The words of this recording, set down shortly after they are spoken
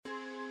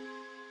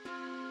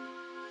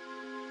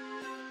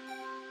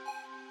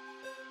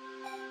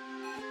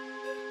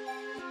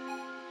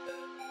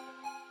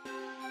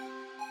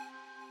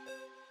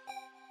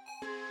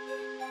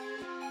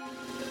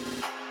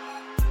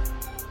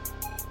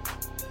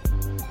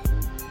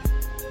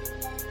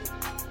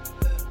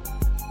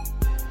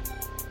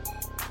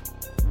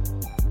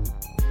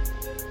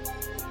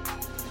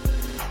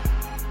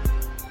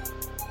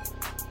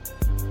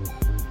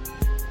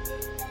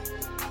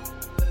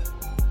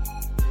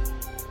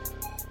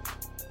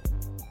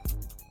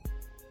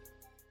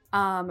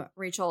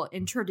Rachel,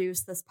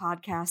 introduce this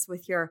podcast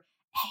with your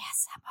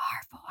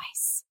ASMR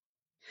voice.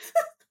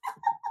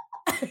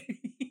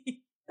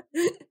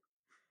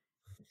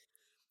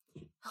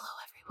 Hello,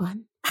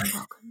 everyone, and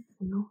welcome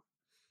to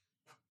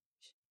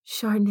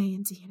Chardonnay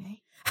and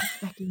DNA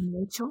with Becky and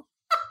Rachel,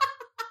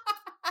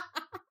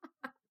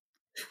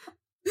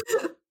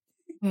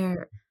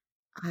 where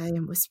I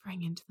am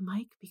whispering into the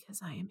mic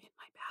because I am in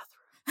my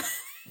bathroom.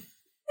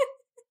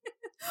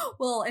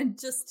 Well, and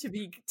just to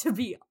be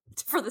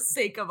for the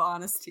sake of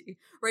honesty,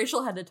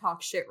 Rachel had to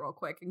talk shit real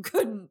quick and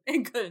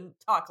couldn't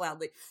talk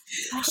loudly.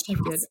 But she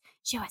was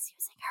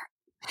using her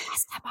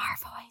ASMR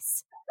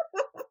voice.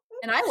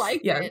 And I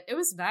liked it. It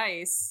was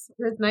nice.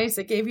 It was nice.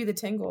 It gave you the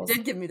tingles. It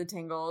did give me the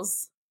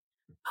tingles.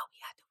 But we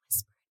had to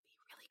whisper and be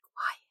really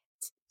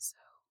quiet. So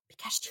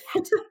because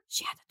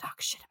she had to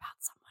talk shit about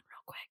someone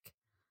real quick.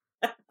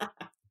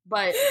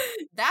 But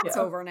that's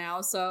over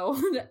now, so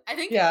I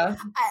think I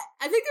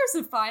think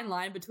there's a fine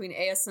line between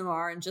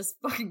ASMR and just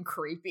fucking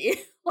creepy.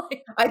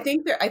 Like I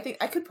think I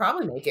could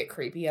probably make it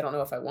creepy. I don't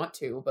know if I want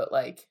to, but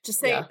like just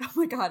say, oh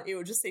my god,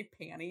 ew, just say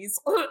panties.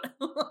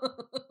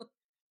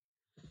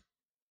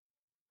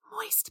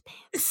 Moist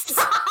pants.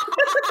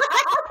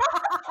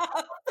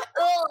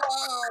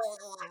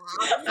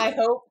 I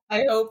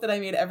hope that I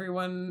made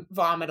everyone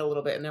vomit a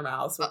little bit in their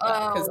mouths with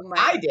that, because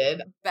I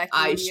did. Becky,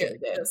 I sure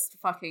did. Just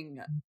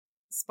fucking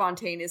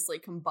spontaneously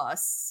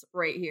combusts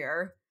right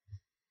here.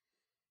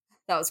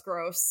 That was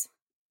gross.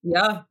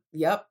 Yeah.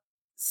 Yep.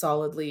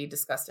 Solidly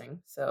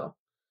disgusting. So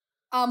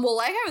well,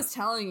 like I was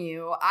telling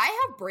you, I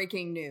have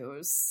breaking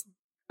news.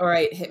 All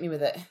right, hit me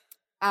with it.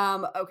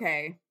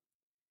 Okay.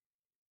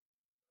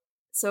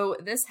 So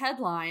this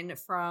headline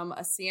from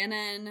a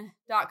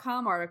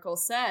CNN.com article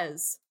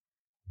says,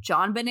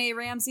 JonBenét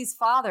Ramsey's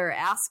father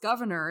asks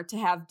governor to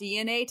have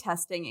DNA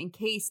testing in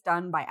case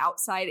done by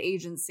outside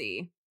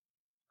agency.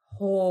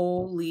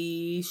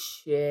 Holy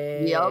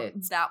shit. Yep,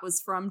 that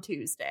was from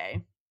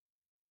Tuesday.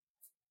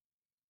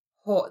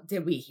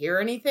 Did we hear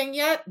anything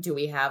yet? Do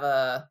we have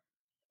a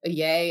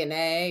yay, a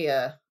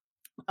nay?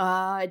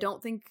 I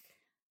don't think.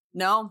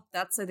 No,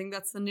 I think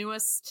that's the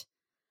newest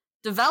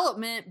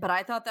development, but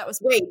I thought that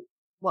was. Wait,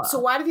 what? So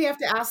why did he have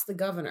to ask the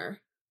governor?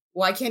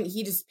 Why can't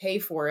he just pay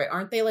for it?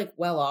 Aren't they like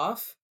well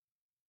off?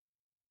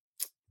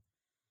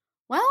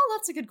 Well,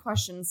 that's a good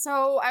question.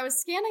 So I was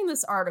scanning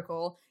this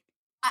article.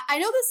 I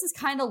know this is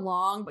kind of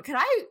long, but do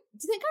you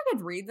think I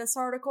could read this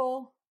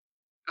article?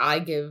 I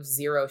give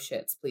zero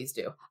shits. Please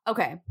do.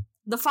 Okay.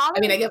 The father.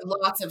 I give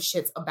lots of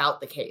shits about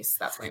the case.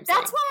 That's what I'm saying.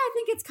 That's why I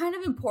think it's kind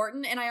of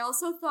important. And I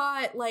also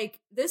thought, like,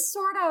 this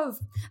sort of,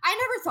 I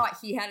never thought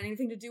he had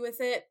anything to do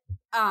with it.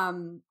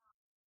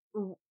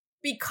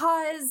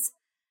 Because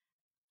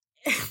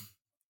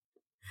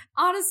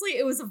honestly,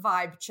 it was a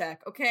vibe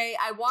check. Okay.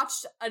 I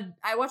watched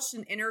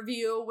an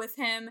interview with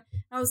him.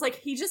 And I was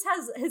like, his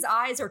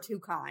eyes are too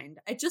kind.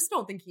 I just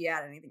don't think he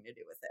had anything to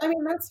do with it.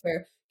 That's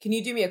fair. Can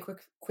you do me a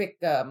quick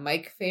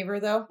mic favor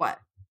though? What?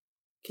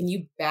 Can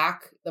you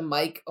back the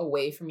mic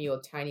away from you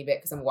a tiny bit?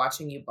 Because I'm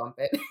watching you bump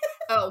it.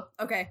 Oh,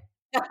 okay.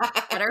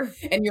 Better.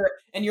 and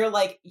you're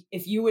like,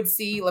 if you would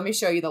see, let me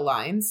show you the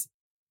lines.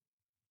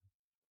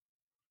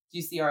 Do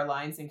you see our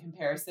lines in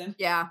comparison?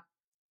 Yeah.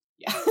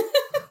 Yeah.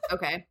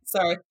 Okay.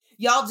 Sorry.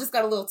 Y'all just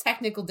got a little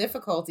technical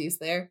difficulties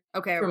there.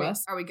 Okay.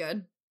 Are we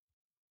good?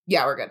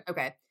 Yeah, we're good.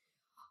 Okay.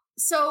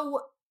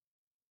 So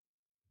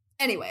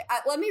anyway,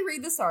 let me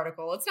read this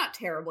article. It's not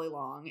terribly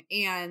long.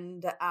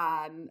 And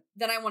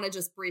then I want to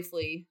just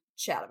briefly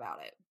chat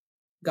about it.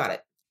 Got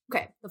it.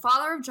 Okay. The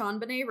father of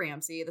JonBenét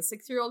Ramsey, the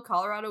 6-year-old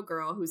Colorado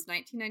girl whose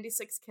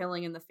 1996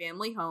 killing in the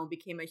family home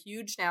became a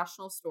huge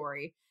national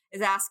story,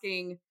 is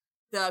asking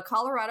the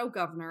Colorado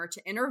governor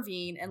to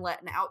intervene and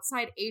let an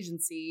outside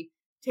agency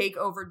take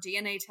over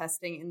DNA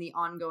testing in the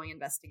ongoing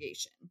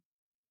investigation.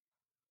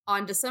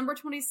 On December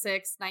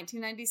 26,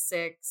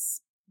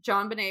 1996,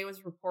 JonBenét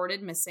was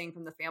reported missing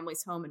from the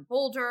family's home in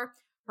Boulder.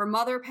 Her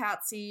mother,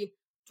 Patsy,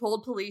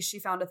 told police she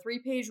found a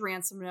 3-page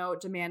ransom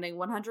note demanding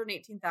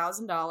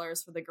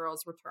 $118,000 for the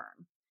girl's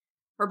return.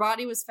 Her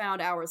body was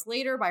found hours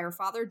later by her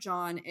father,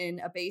 John, in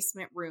a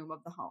basement room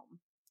of the home.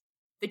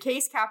 The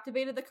case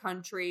captivated the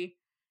country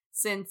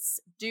since,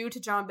 due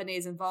to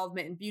JonBenét's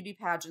involvement in beauty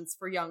pageants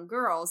for young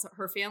girls,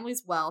 her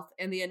family's wealth,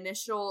 and the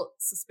initial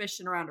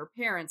suspicion around her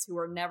parents, who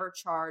were never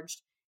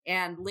charged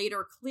and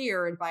later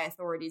cleared by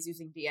authorities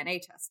using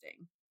DNA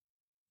testing.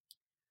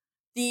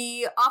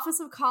 The Office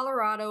of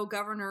Colorado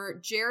Governor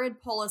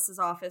Jared Polis's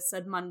office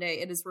said Monday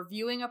it is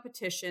reviewing a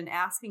petition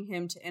asking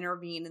him to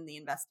intervene in the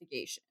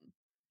investigation.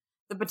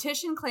 The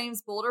petition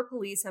claims Boulder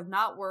police have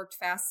not worked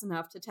fast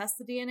enough to test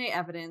the DNA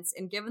evidence,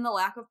 and given the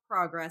lack of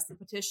progress, the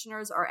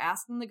petitioners are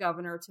asking the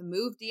governor to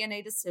move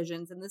DNA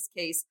decisions in this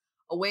case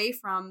away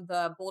from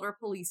the Boulder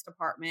Police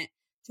Department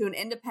to an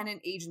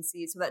independent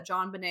agency so that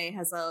JonBenét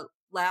has a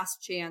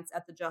last chance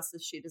at the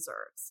justice she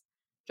deserves.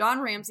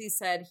 John Ramsey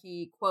said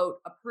he,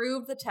 quote,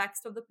 approved the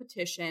text of the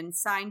petition,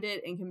 signed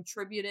it, and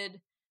contributed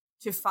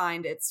to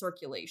find its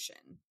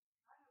circulation.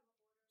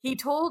 He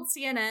told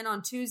CNN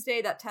on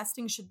Tuesday that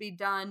testing should be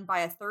done by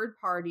a third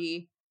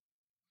party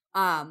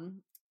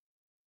And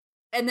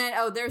then,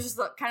 there's just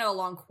kind of a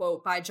long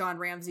quote by John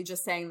Ramsey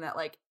just saying that,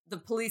 like, the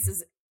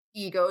police's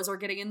egos are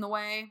getting in the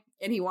way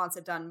and he wants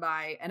it done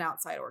by an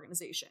outside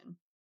organization.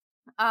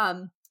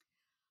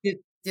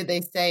 Did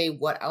they say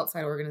what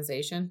outside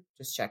organization?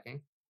 Just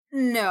checking.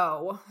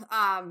 No.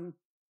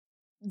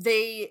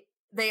 This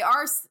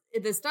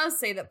does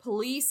say that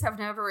police have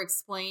never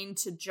explained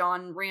to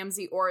John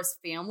Ramsey or his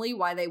family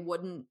why they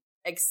wouldn't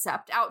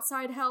accept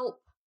outside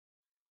help.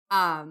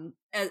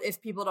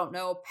 If people don't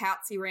know,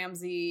 Patsy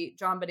Ramsey,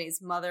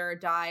 JonBenét's mother,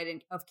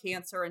 died of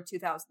cancer in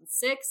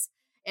 2006,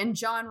 and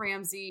John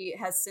Ramsey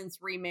has since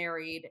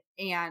remarried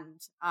and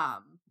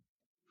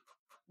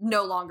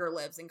no longer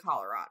lives in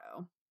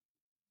Colorado.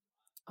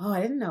 Oh,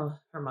 I didn't know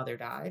her mother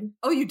died.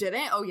 Oh, you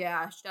didn't? Oh,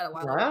 yeah, she died a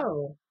while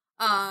ago.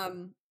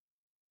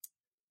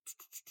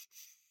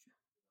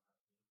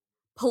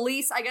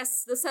 Police, I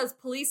guess this says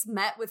police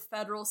met with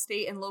federal,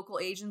 state, and local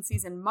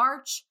agencies in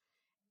March.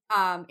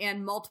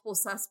 And multiple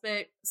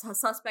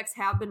suspects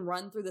have been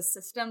run through the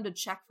system to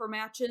check for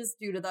matches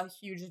due to the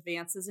huge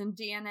advances in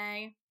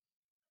DNA.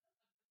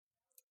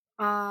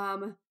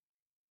 And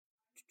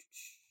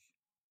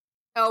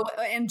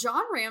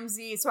John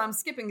Ramsey, so I'm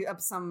skipping up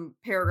some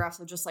paragraphs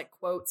of just like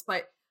quotes,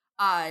 but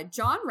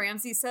John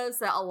Ramsey says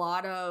that a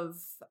lot of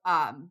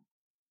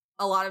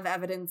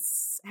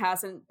evidence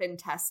hasn't been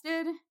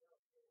tested.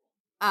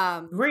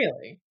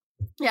 Really?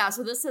 Yeah,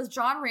 so this says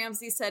John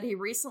Ramsey said he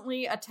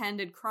recently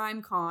attended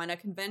CrimeCon, a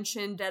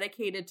convention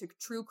dedicated to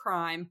true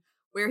crime,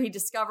 where he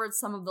discovered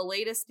some of the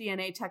latest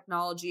DNA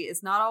technology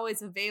is not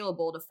always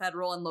available to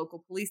federal and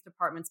local police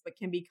departments, but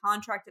can be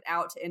contracted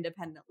out to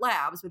independent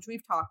labs, which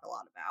we've talked a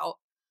lot about.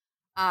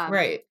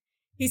 Right.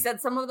 He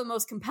said some of the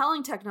most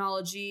compelling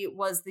technology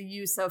was the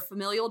use of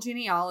familial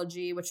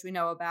genealogy, which we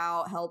know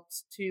about,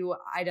 helped to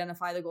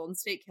identify the Golden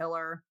State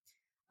Killer.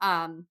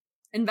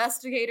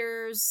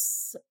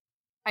 Investigators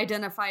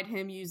identified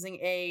him using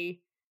a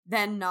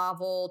then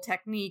novel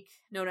technique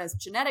known as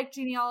genetic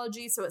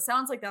genealogy. So it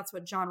sounds like that's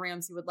what John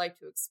Ramsey would like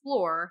to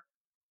explore.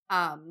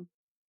 So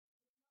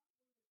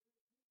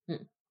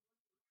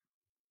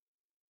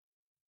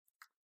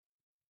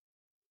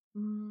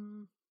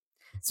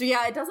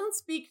yeah, it doesn't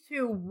speak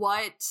to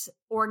what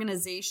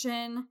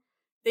organization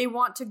they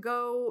want to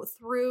go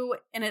through.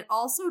 And it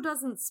also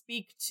doesn't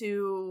speak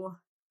to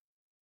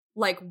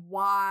like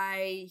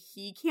why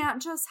he can't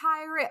just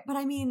hire it. But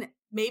I mean,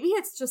 maybe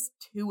it's just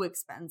too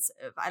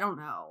expensive. I don't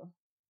know.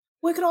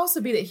 Well, it could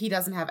also be that he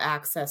doesn't have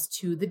access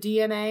to the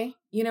DNA.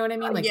 You know what I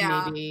mean? Like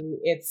maybe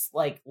it's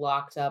like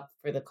locked up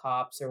for the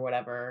cops or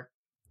whatever.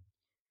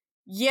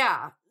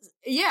 Yeah,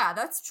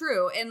 that's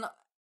true. And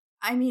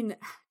I mean,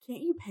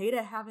 can't you pay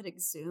to have it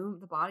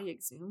exhumed, the body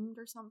exhumed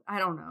or something? I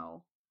don't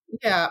know.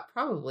 Yeah,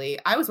 probably.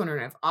 I was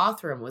wondering if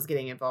Othram was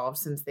getting involved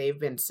since they've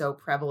been so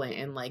prevalent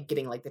in like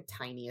getting like the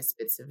tiniest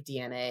bits of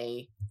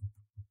DNA.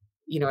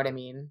 You know what I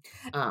mean?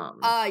 Yeah,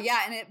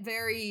 and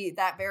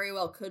that very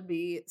well could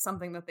be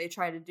something that they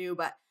try to do,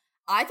 but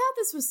I thought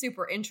this was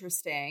super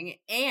interesting,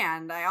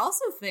 and I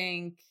also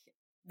think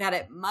that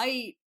it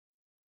might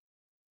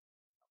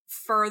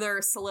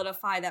further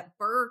solidify that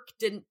Burke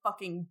didn't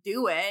fucking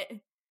do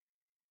it.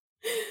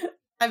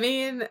 I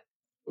mean,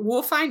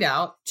 we'll find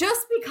out.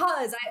 Just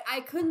because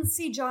I couldn't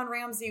see John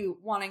Ramsey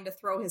wanting to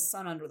throw his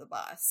son under the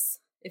bus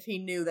if he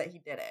knew that he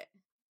did it.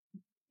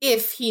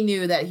 If he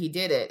knew that he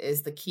did it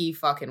is the key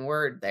fucking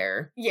word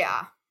there.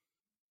 Yeah.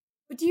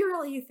 But do you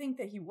really think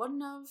that he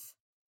wouldn't have?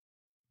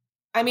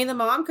 I mean, the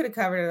mom could have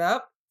covered it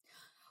up.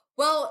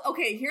 Well,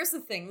 okay, here's the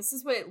thing. This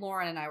is what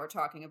Lauren and I were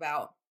talking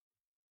about.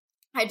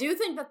 I do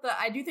think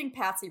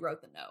Patsy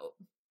wrote the note.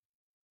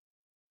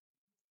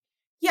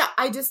 Yeah,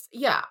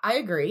 I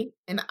agree.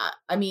 And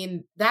I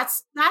mean,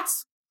 that's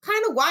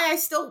kind of why I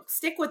still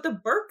stick with the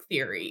Burke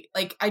theory.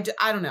 Like, I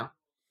don't know.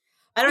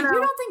 I don't know. You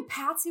don't think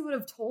Patsy would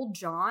have told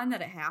John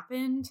that it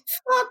happened?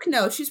 Fuck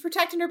no. She's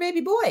protecting her baby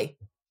boy.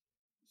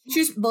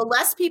 She's the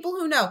less people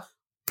who know.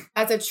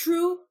 As a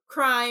true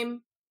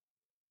crime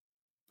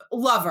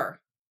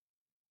lover,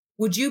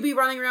 would you be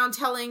running around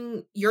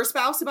telling your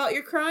spouse about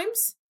your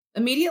crimes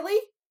immediately?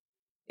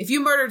 If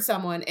you murdered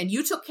someone and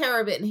you took care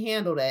of it and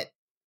handled it,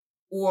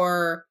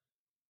 or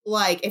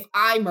like if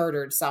I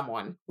murdered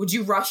someone, would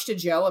you rush to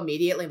Joe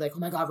immediately? Like, oh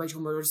my God,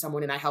 Rachel murdered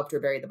someone and I helped her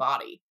bury the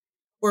body.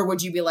 Or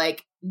would you be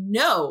like,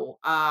 no,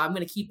 I'm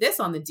going to keep this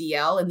on the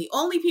DL and the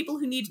only people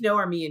who need to know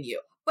are me and you.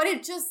 But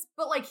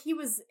like he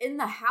was in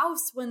the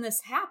house when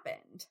this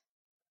happened.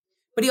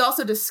 But he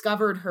also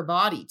discovered her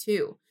body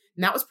too.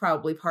 And that was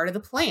probably part of the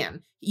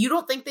plan. You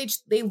don't think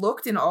they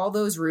looked in all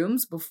those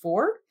rooms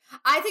before?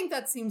 I think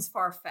that seems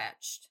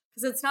far-fetched.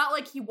 Because it's not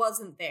like he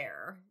wasn't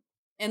there.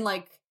 And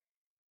like,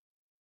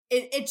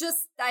 I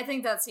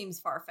think that seems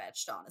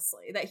far-fetched,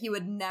 honestly. That he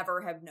would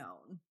never have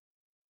known.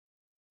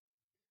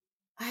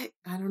 I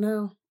don't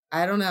know.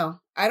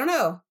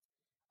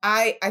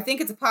 I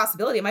think it's a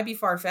possibility. It might be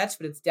far-fetched,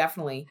 but it's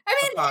definitely a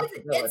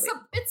possibility.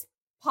 It's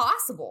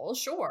possible,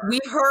 sure. We've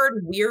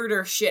heard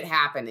weirder shit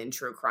happen in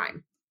true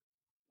crime.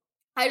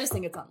 I just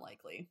think it's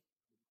unlikely.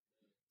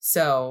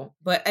 So,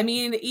 but I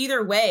mean,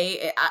 either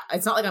way,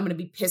 it's not like I'm going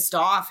to be pissed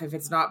off if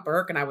it's not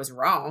Burke and I was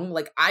wrong.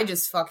 Like, I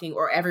just fucking,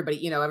 or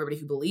everybody, everybody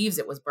who believes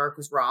it was Burke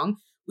was wrong.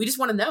 We just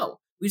want to know.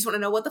 We just want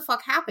to know what the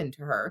fuck happened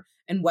to her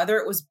and whether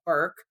it was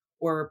Burke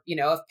or,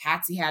 if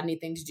Patsy had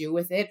anything to do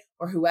with it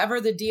or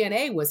whoever the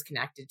DNA was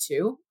connected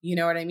to. You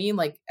know what I mean?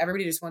 Like,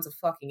 everybody just wants a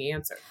fucking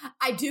answer.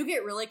 I do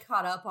get really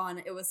caught up on,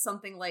 it was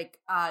something like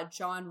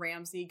John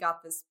Ramsey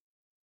got this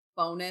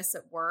bonus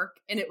at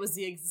work, and it was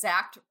the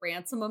exact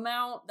ransom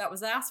amount that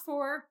was asked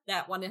for,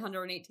 that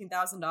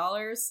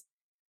 $118,000.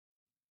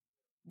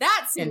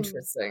 That seems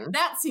interesting.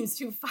 That seems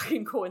too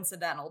fucking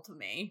coincidental to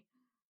me.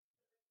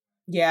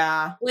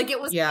 Yeah, like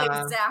it was the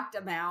exact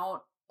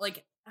amount.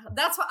 Like,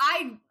 that's what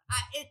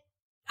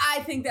I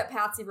think that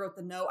Patsy wrote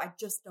the note. I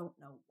just don't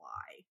know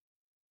why.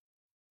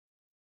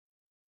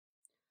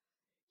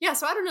 Yeah,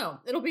 so I don't know.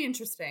 It'll be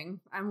interesting.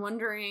 I'm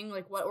wondering,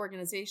 like, what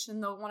organization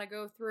they'll want to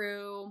go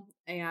through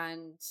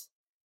and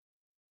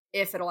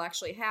if it'll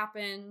actually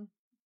happen.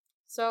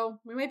 So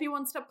we might be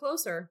one step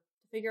closer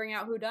to figuring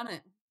out who done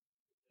it.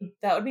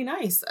 That would be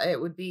nice. It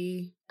would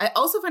be. I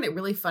also find it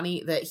really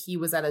funny that he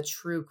was at a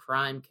true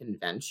crime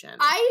convention.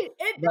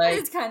 It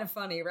is kind of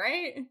funny,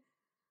 right?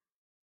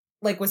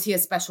 Like, was he a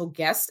special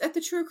guest at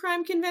the true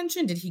crime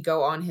convention? Did he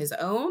go on his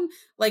own?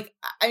 Like,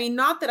 I mean,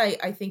 not that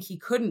I think he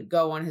couldn't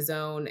go on his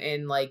own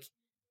and, like,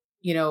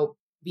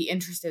 be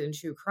interested in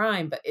true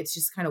crime, but it's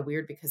just kind of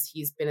weird because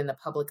he's been in the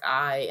public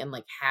eye and,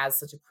 like, has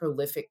such a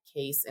prolific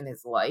case in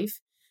his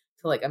life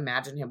to, like,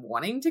 imagine him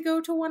wanting to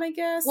go to one, I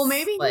guess. Well,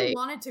 maybe he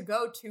wanted to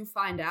go to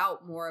find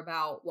out more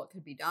about what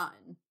could be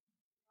done.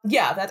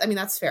 Yeah,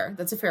 that's fair.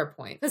 That's a fair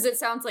point. Because it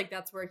sounds like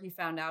that's where he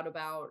found out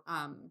about,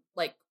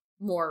 like,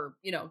 more,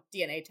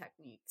 DNA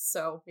techniques.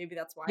 So maybe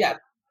that's why. Yeah.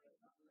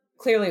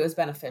 Clearly it was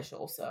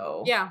beneficial,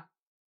 so. Yeah.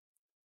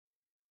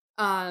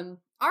 All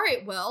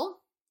right, well,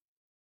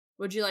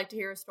 would you like to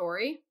hear a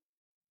story?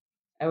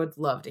 I would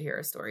love to hear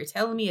a story.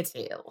 Tell me a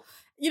tale.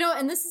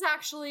 And this is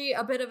actually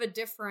a bit of a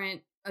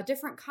different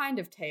kind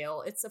of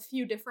tale. It's a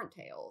few different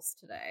tales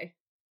today.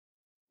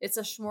 It's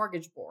a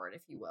smorgasbord,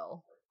 if you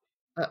will.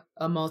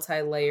 A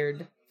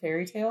multi-layered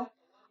fairy tale?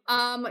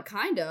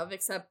 Kind of,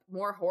 except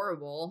more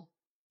horrible.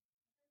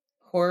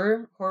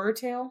 Horror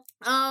tale?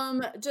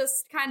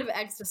 Just kind of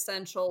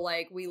existential,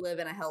 like we live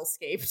in a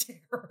hellscape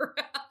terror.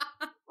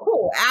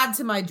 Cool. Add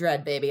to my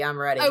dread, baby. I'm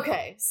ready.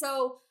 Okay,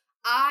 so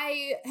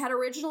I had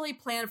originally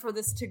planned for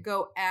this to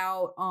go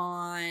out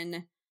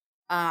on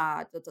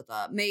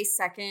May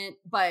 2nd,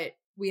 but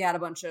we had a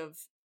bunch of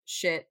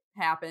shit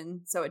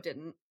happen, so it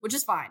didn't, which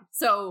is fine.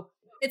 So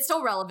it's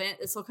still relevant.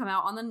 This will come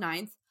out on the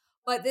 9th.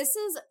 But this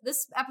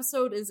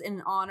episode is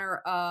in honor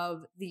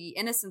of the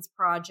Innocence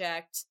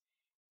Project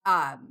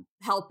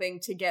helping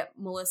to get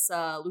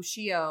Melissa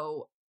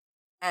Lucio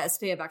a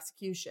stay of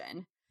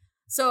execution.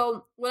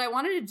 So what I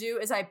wanted to do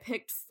is I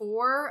picked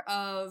four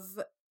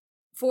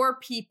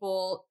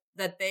people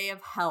that they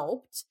have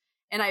helped,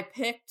 and I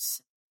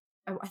picked,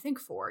 I think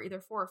four, either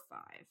 4 or 5,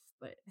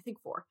 but I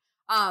think 4.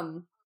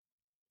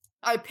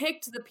 I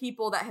picked the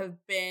people that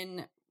have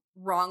been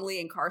wrongly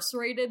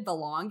incarcerated the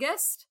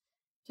longest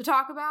to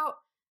talk about.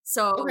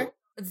 So okay.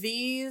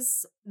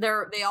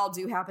 They all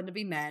do happen to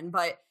be men,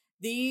 but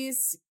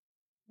these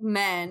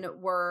men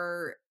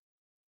were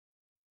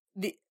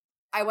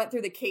I went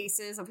through the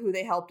cases of who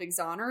they helped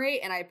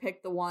exonerate, and I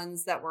picked the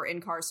ones that were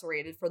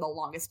incarcerated for the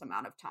longest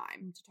amount of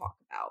time to talk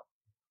about.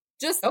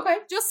 Just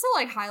to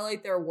like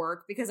highlight their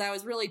work, because I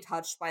was really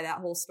touched by that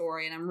whole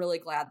story, and I'm really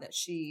glad that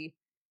she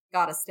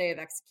got a stay of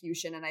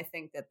execution, and I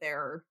think that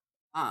they're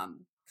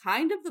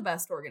kind of the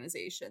best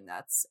organization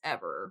that's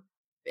ever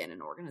been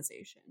an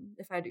organization,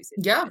 if I do say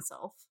so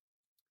myself.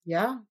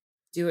 Yeah.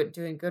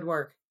 Doing good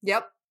work.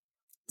 Yep.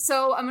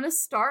 So I'm going to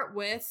start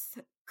with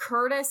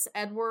Curtis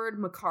Edward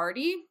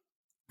McCarty,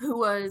 who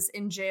was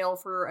in jail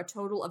for a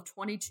total of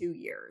 22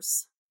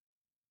 years.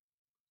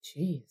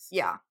 Jeez.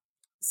 Yeah.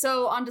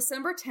 So on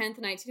December 10th,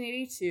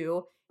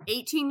 1982,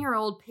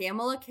 18-year-old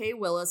Pamela K.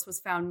 Willis was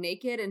found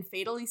naked and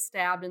fatally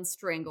stabbed and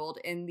strangled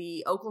in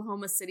the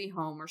Oklahoma City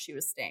home where she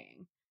was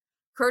staying.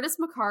 Curtis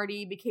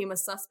McCarty became a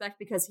suspect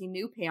because he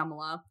knew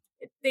Pamela.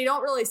 They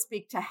don't really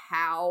speak to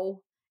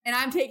how, and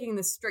I'm taking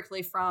this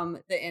strictly from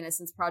the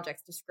Innocence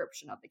Project's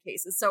description of the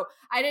cases. So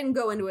I didn't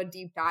go into a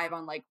deep dive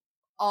on like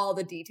all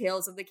the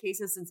details of the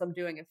cases since I'm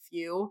doing a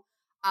few.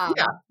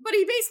 But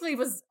he basically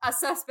was a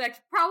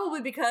suspect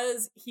probably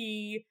because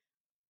he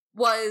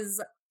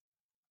was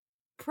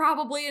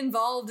probably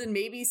involved in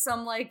maybe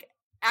some like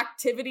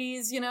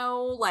activities,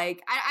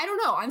 like I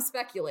don't know, I'm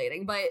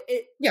speculating, but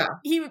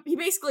he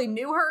basically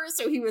knew her,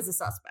 so he was a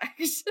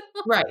suspect.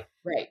 right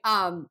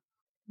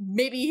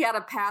Maybe he had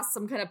to pass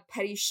some kind of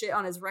petty shit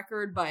on his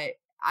record, but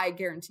I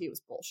guarantee it was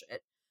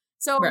bullshit.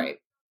 So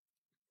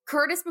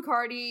Curtis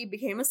McCarty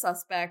became a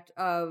suspect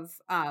of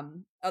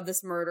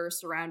this murder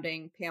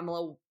surrounding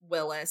Pamela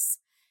Willis.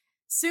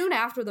 Soon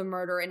after the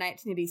murder in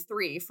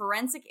 1983,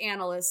 forensic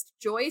analyst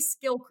Joyce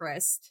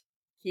Gilchrist,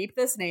 keep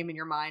this name in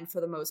your mind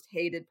for the most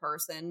hated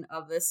person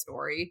of this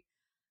story.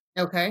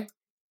 Okay.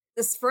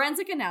 This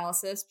forensic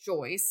analysis,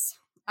 Joyce,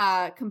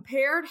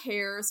 compared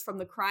hairs from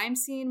the crime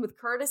scene with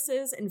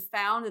Curtis's and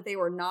found that they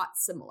were not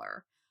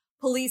similar.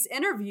 Police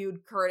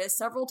interviewed Curtis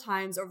several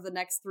times over the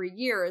next 3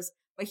 years,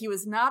 but he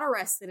was not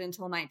arrested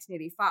until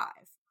 1985.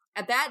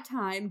 At that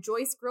time,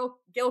 Joyce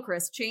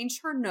Gilchrist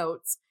changed her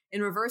notes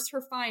and reversed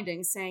her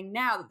findings, saying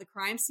now that the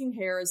crime scene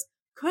hairs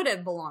could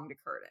have belonged to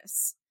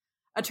Curtis.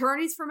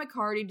 Attorneys for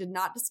McCarty did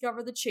not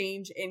discover the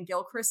change in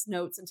Gilchrist's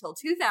notes until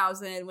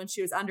 2000, when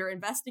she was under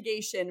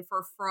investigation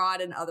for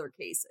fraud and other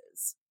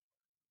cases.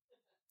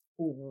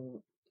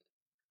 Ooh.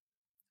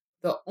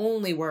 The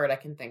only word I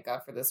can think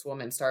of for this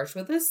woman starts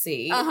with a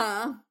C.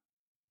 Uh-huh.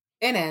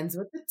 It ends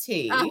with a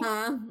T.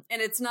 Uh-huh.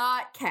 And it's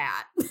not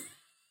cat.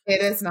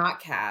 It is not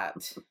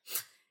cat.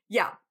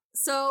 Yeah.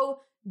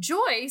 So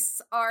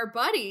Joyce, our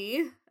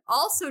buddy,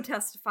 also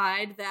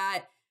testified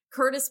that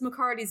Curtis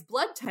McCarty's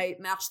blood type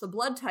matched the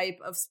blood type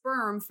of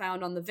sperm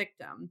found on the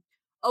victim.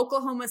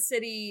 Oklahoma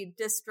City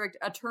District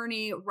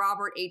Attorney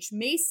Robert H.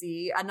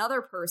 Macy,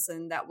 another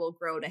person that will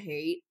grow to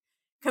hate,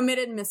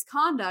 committed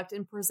misconduct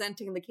in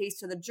presenting the case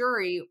to the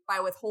jury by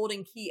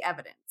withholding key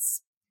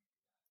evidence.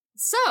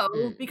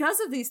 So, because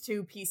of these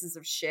two pieces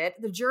of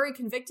shit, the jury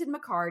convicted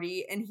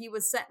McCarty and he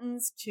was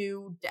sentenced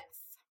to death.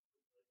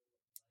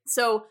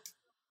 So,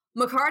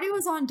 McCarty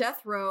was on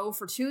death row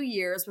for 2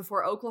 years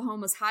before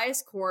Oklahoma's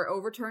highest court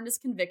overturned his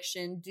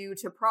conviction due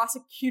to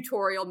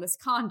prosecutorial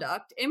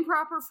misconduct,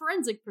 improper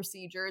forensic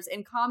procedures,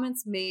 and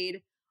comments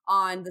made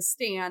on the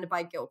stand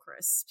by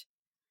Gilchrist.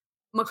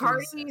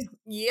 McCarty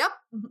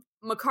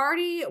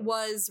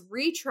was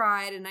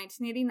retried in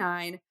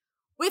 1989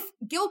 with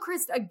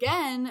Gilchrist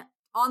again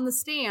on the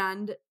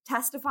stand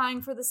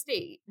testifying for the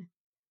state.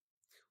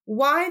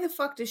 Why the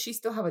fuck does she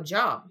still have a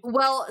job?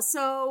 Well,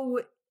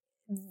 so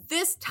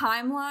this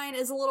timeline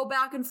is a little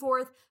back and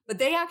forth, but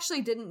they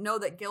actually didn't know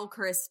that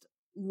Gilchrist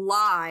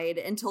lied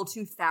until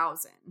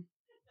 2000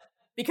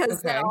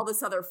 because then all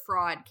this other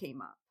fraud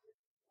came up.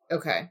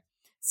 Okay.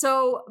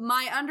 So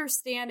my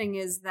understanding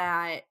is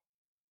that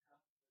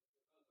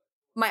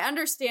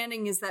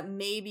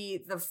maybe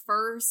the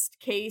first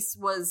case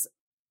was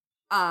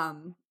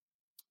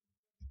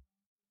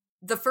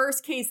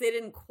they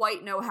didn't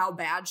quite know how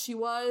bad she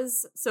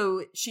was,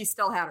 so she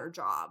still had her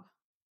job.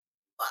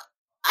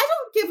 I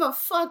don't give a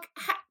fuck.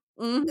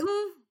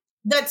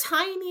 The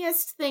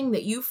tiniest thing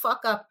that you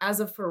fuck up as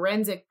a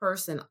forensic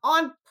person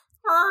on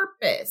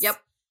purpose. Yep.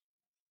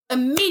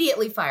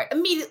 Immediately fired.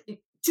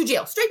 Immediately to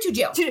jail. Straight to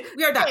jail.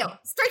 We are done.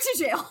 Straight to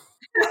jail.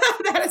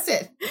 That is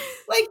it.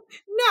 Like,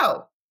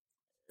 no.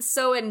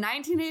 So in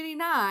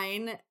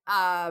 1989,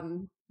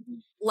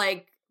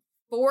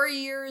 4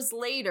 years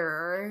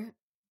later,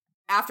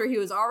 after he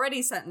was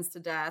already sentenced to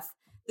death,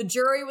 the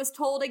jury was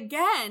told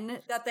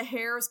again that the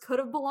hairs could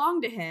have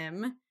belonged to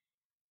him,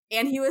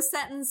 and he was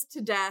sentenced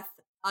to death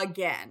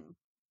again.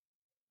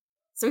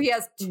 So he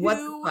has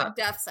 2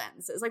 death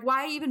sentences. Like,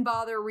 why even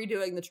bother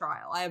redoing the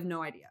trial? I have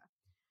no idea.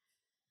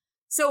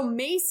 So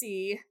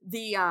Macy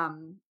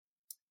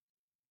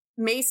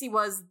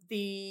was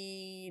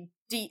the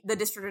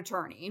district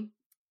attorney,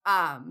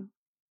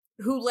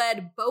 who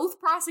led both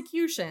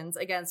prosecutions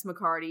against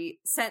McCarty,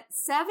 sent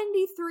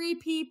 73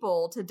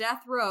 people to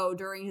death row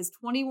during his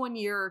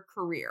 21-year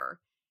career.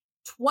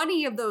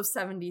 20 of those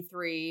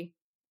 73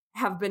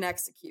 have been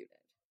executed.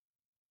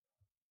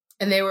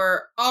 And they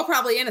were all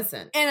probably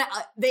innocent. And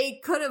they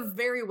could have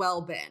very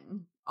well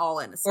been all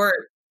innocent. Or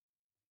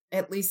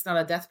at least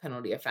not a death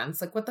penalty offense.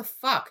 Like, what the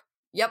fuck?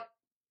 Yep.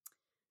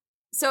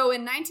 So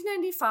in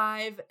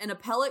 1995, an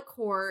appellate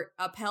court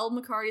upheld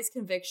McCarty's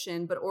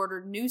conviction but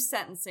ordered new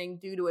sentencing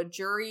due to a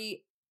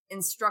jury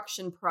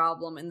instruction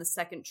problem in the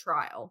second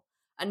trial.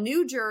 A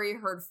new jury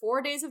heard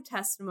 4 days of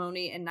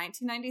testimony in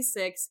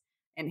 1996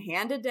 and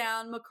handed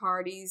down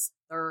McCarty's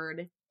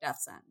third death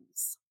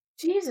sentence.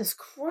 Jesus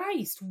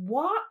Christ,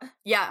 what?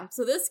 Yeah,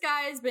 so this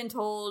guy's been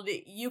told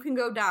you can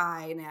go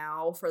die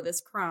now for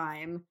this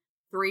crime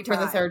 3 times.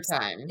 For the third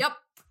time. Yep.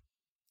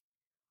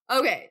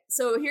 Okay,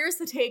 so here's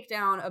the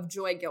takedown of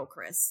Joy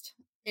Gilchrist.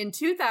 In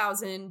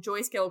 2000,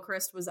 Joyce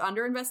Gilchrist was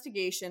under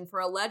investigation for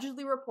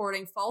allegedly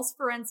reporting false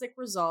forensic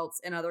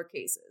results in other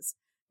cases.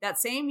 That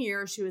same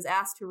year, she was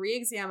asked to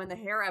re-examine the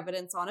hair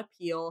evidence on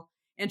appeal,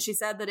 and she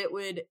said that it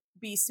would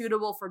be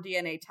suitable for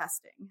DNA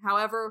testing.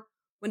 However,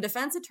 when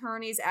defense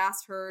attorneys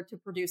asked her to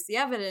produce the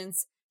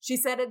evidence, she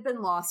said it had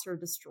been lost or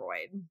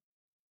destroyed.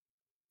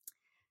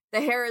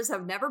 The hairs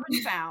have never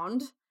been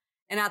found.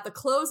 And at the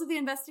close of the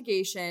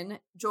investigation,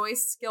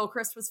 Joyce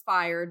Gilchrist was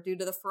fired due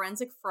to the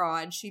forensic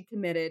fraud she'd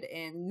committed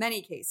in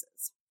many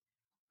cases.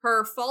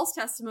 Her false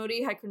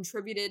testimony had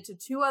contributed to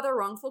 2 other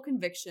wrongful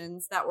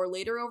convictions that were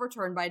later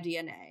overturned by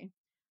DNA,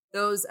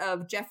 those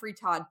of Jeffrey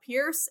Todd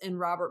Pierce and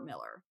Robert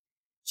Miller.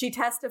 She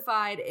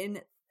testified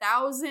in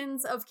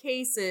thousands of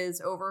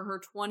cases over her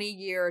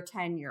 20-year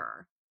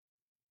tenure.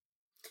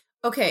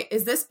 Okay,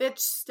 is this bitch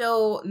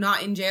still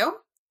not in jail?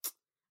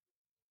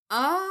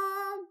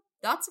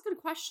 That's a good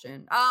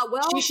question.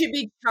 She should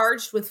be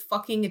charged with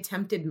fucking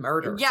attempted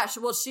murder. Yeah,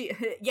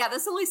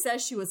 this only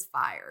says she was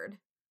fired.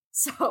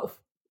 So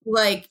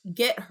Like,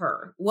 get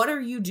her. What are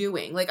you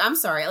doing? Like, I'm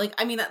sorry. Like,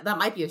 I mean, that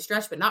might be a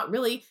stretch, but not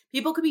really.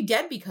 People could be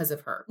dead because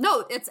of her.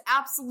 No, it's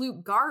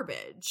absolute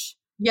garbage.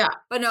 Yeah.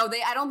 But no,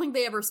 I don't think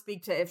they ever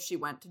speak to if she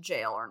went to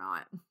jail or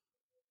not.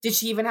 Did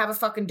she even have a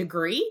fucking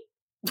degree?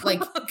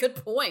 Like, good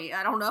point.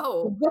 I don't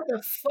know. What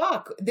the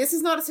fuck? This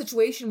is not a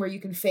situation where you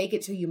can fake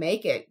it till you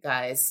make it,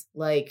 guys.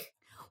 Like,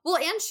 well,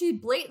 and she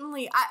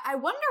blatantly, I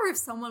wonder if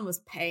someone was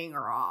paying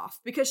her off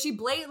because she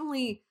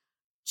blatantly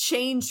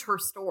changed her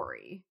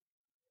story.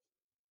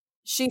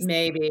 She's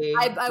maybe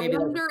I maybe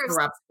wonder if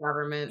corrupt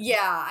government. Yeah,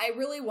 I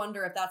really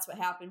wonder if that's what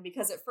happened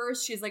because at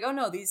first she's like, oh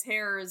no, these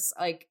hairs,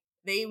 like,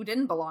 they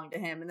didn't belong to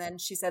him. And then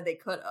she said they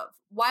could have.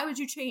 Why would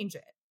you change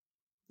it?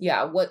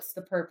 Yeah, what's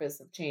the purpose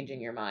of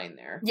changing your mind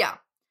there? Yeah.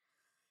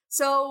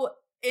 So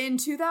in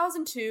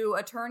 2002,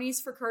 attorneys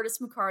for Curtis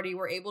McCarty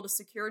were able to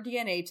secure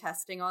DNA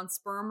testing on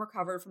sperm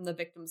recovered from the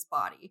victim's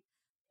body.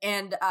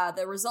 And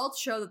the results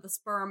show that the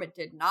sperm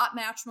did not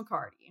match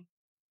McCarty.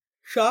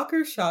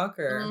 Shocker,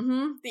 shocker.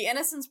 Mm-hmm. The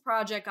Innocence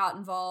Project got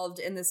involved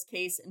in this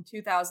case in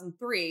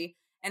 2003.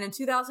 And in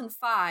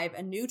 2005,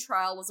 a new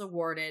trial was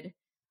awarded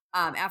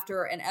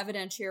after an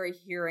evidentiary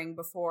hearing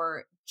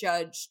before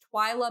Judge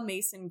Twyla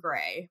Mason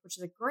Gray, which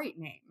is a great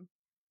name.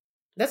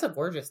 That's a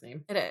gorgeous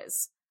name. It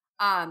is.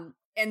 And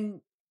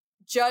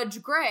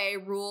Judge Gray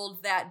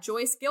ruled that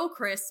Joyce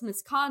Gilchrist's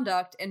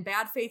misconduct and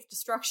bad faith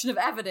destruction of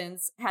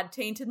evidence had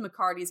tainted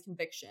McCarty's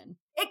conviction.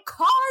 It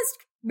caused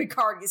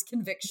McCarty's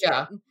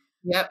conviction.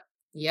 Yeah.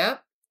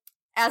 Yep.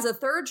 As a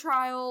third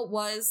trial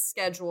was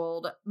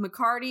scheduled,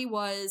 McCarty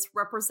was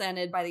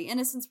represented by the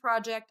Innocence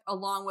Project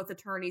along with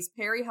attorneys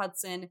Perry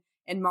Hudson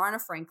and Marna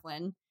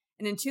Franklin.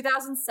 And in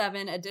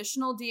 2007,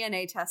 additional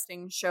DNA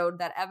testing showed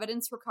that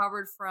evidence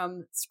recovered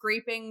from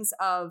scrapings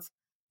of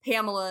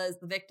Pamela's,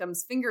 the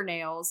victim's,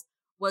 fingernails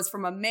was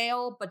from a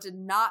male but did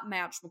not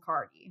match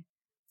McCarty.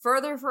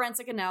 Further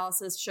forensic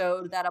analysis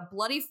showed that a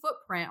bloody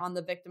footprint on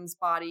the victim's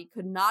body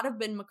could not have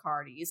been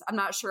McCarty's. I'm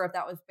not sure if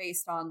that was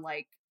based on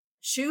like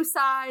shoe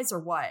size or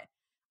what.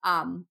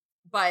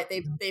 But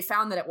they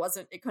found that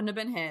it couldn't have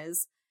been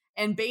his.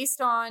 And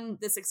based on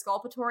this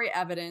exculpatory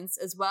evidence,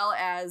 as well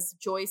as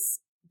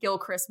Joyce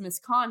Gilchrist's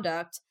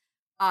misconduct,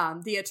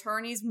 the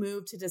attorneys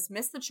moved to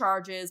dismiss the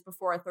charges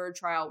before a third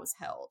trial was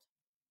held.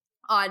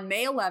 On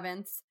May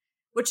 11th,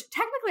 which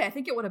technically I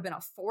think it would have been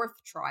a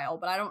fourth trial,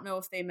 but I don't know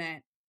if they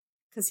meant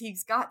because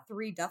he's got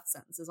 3 death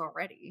sentences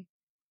already.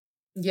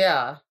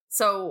 Yeah.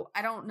 So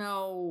I don't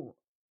know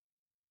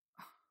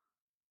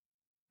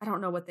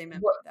what they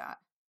meant by that.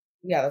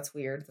 Yeah, that's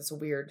weird. That's a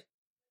weird.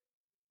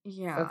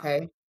 Yeah.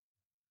 Okay.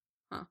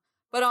 Huh.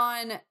 But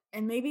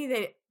and maybe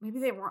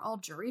they weren't all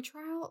jury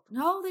trial.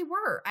 No, they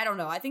were. I don't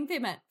know. I think they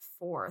meant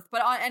fourth.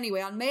 But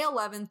anyway, on May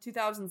 11th,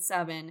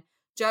 2007,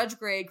 Judge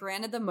Gray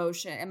granted the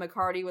motion and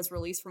McCarty was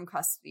released from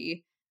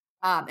custody.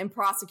 And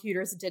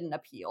prosecutors didn't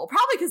appeal.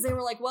 Probably because they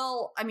were like,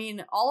 well, I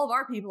mean, all of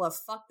our people have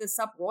fucked this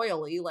up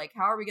royally. Like,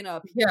 how are we going to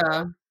appeal?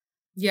 Yeah.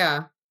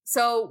 Yeah.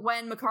 So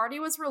when McCarty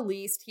was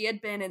released, he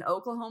had been in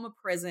Oklahoma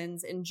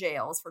prisons and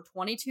jails for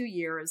 22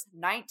 years,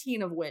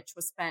 19 of which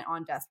was spent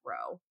on death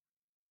row.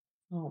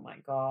 Oh my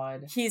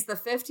God. He's the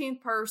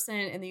 15th person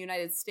in the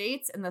United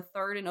States and the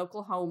 3rd in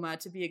Oklahoma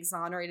to be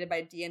exonerated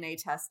by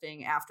DNA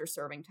testing after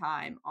serving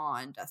time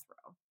on death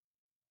row.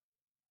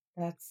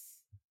 Isn't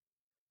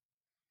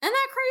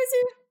that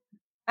crazy?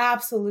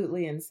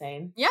 Absolutely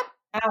insane. Yep.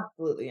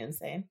 Absolutely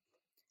insane.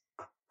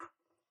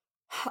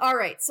 All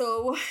right,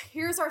 so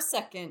here's our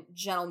second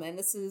gentleman.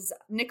 This is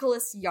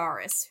Nicholas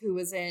Yaris, who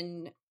was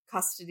in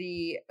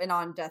custody and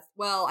on death.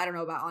 Well, I don't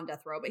know about on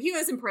death row, but he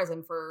was in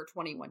prison for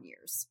 21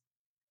 years.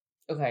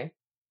 Okay.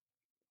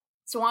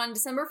 So on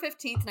December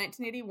 15th,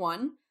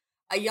 1981,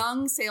 a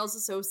young sales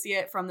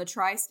associate from the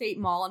Tri-State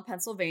Mall in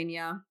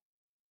Pennsylvania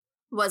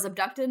was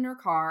abducted in her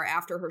car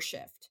after her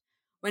shift.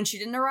 When she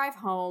didn't arrive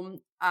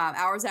home,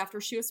 hours after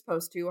she was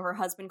supposed to, her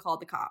husband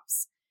called the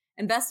cops.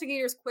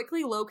 Investigators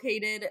quickly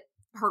located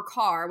her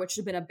car, which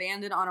had been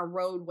abandoned on a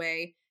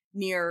roadway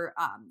near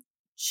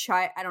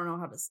Chichester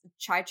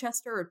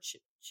or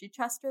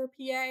Chichester,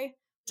 PA,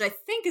 which I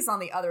think is on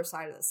the other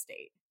side of the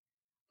state.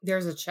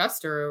 There's a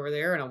Chester over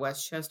there and a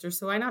Westchester,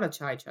 so why not a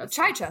Chichester?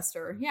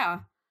 Chichester,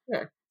 yeah.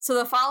 Sure. So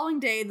the following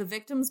day, the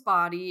victim's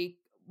body,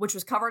 which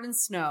was covered in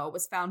snow,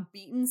 was found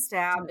beaten,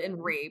 stabbed,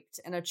 and raped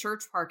in a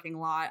church parking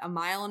lot 1.5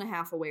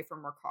 miles away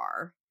from her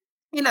car.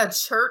 In a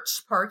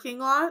church parking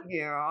lot?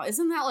 Yeah.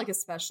 Isn't that like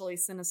especially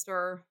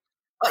sinister?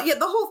 Yeah,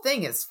 the whole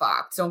thing is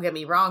fucked. Don't get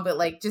me wrong, but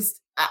like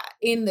just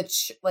in the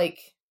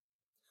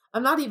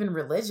I'm not even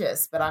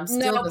religious, but I'm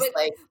still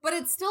But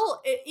it's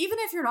still, even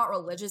if you're not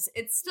religious,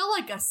 it's still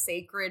like a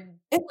sacred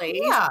place.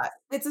 Yeah,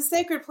 it's a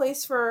sacred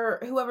place for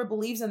whoever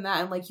believes in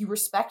that, and like you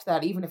respect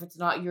that, even if it's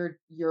not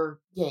your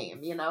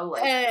game, you know.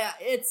 Like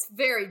it's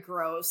very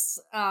gross.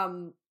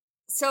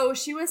 So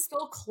she was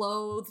still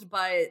clothed,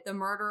 but the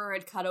murderer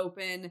had cut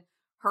open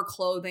her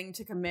clothing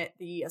to commit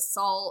the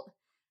assault.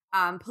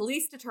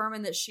 Police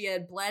determined that she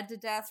had bled to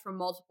death from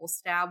multiple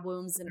stab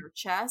wounds in her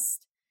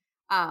chest.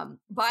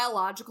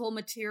 Biological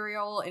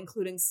material,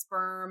 including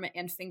sperm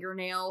and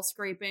fingernail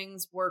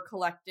scrapings, were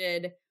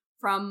collected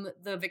from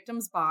the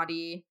victim's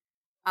body.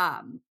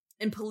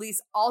 And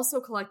police also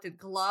collected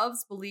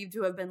gloves believed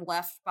to have been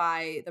left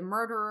by the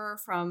murderer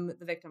from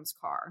the victim's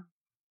car.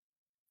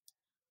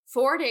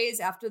 4 days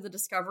after the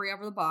discovery of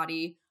the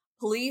body,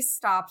 police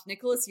stopped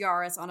Nicholas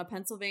Yaris on a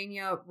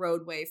Pennsylvania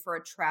roadway for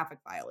a traffic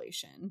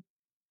violation.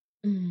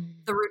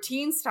 The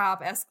routine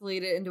stop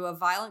escalated into a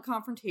violent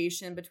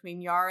confrontation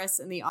between Yaris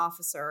and the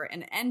officer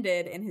and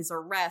ended in his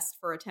arrest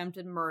for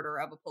attempted murder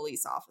of a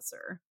police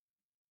officer.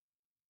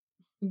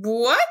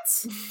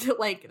 What?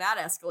 Like, that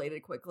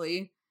escalated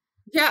quickly.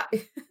 Yeah.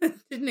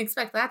 Didn't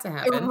expect that to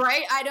happen.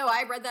 Right? I know.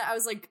 I read that. I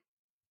was like,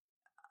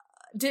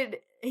 did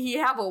he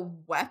have a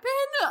weapon?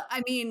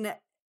 I mean,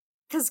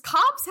 because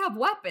cops have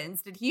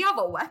weapons. Did he have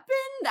a weapon?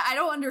 I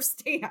don't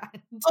understand.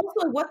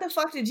 Also, what the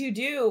fuck did you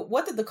do?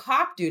 What did the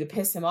cop do to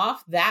piss him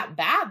off that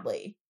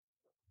badly?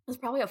 He was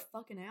probably a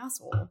fucking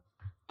asshole.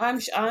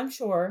 I'm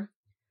sure.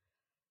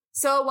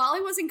 So while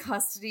he was in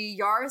custody,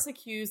 Yaris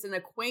accused an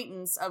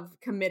acquaintance of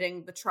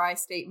committing the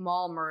Tri-State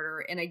Mall murder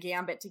in a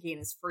gambit to gain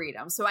his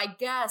freedom. So I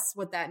guess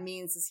what that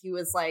means is he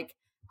was like,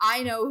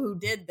 I know who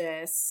did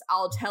this.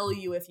 I'll tell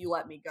you if you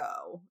let me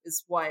go,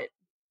 is what.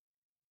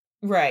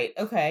 Right,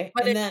 okay.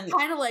 But and it's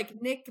kind of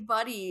like, Nick,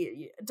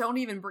 buddy, don't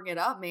even bring it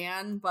up,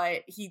 man.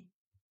 But he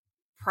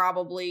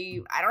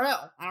probably, I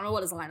don't know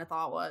what his line of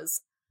thought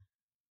was.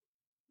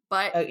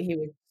 But he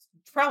was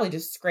probably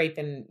just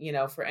scraping,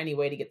 for any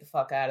way to get the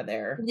fuck out of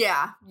there.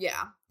 Yeah.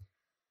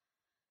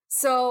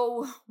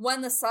 So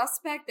when the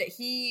suspect that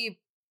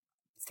he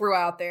threw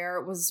out there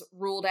was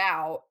ruled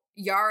out,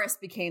 Yaris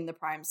became the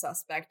prime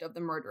suspect of the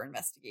murder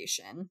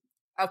investigation.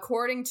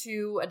 According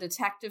to a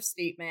detective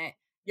statement,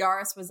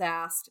 Yaris was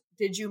asked,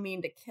 "Did you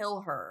mean to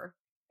kill her?"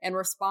 and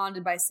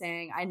responded by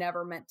saying, "I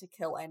never meant to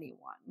kill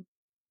anyone."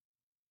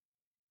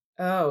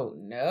 Oh,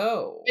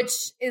 no.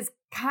 Which is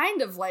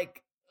kind of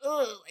like,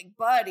 ugh, like,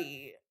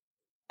 buddy.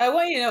 I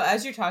want you to know,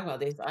 as you're talking about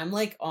this, I'm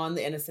like on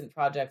the Innocent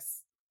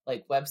Project's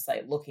like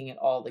website looking at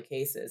all the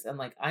cases, and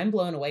like I'm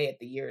blown away at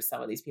the years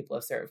some of these people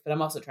have served, but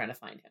I'm also trying to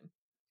find him.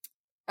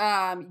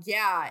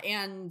 Yeah,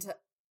 and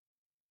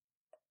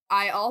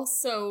I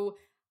also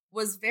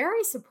was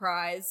very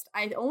surprised.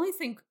 I only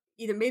think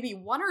either maybe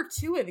one or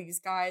two of these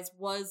guys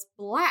was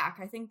black.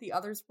 I think the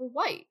others were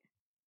white.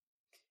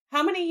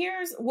 How many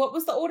years? What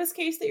was the oldest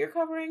case that you're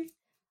covering?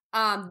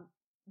 The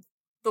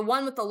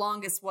one with the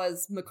longest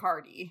was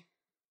McCarty.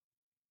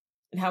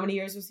 And how many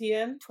years was he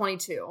in?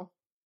 22.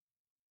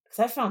 Because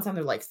I found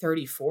something like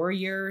 34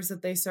 years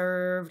that they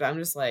served. I'm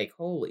just like,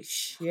 holy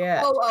shit.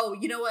 Oh,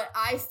 you know what?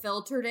 I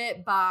filtered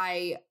it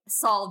by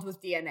solved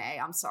with DNA.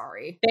 I'm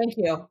sorry. Thank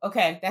you.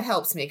 Okay, that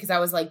helps me because I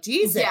was like,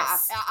 Jesus. Yeah,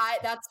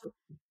 that's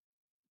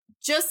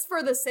just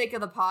for the sake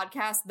of the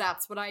podcast.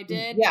 That's what I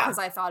did because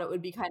I thought it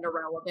would be kind of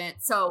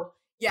relevant. So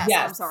yes,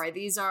 I'm sorry.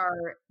 These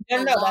are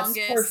the longest.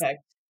 That's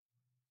perfect.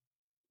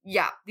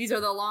 Yeah, these are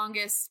the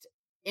longest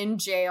in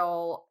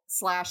jail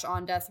 /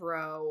 on death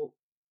row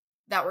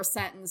that were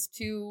sentenced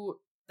to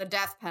the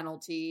death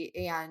penalty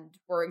and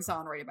were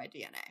exonerated by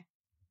DNA.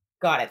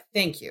 Got it.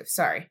 Thank you.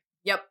 Sorry.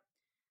 Yep.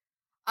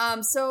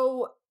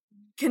 So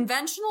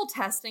conventional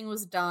testing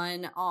was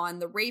done on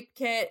the rape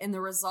kit, and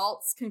the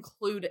results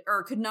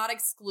could not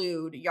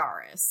exclude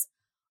Yaris.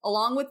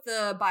 Along with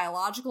the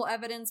biological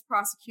evidence,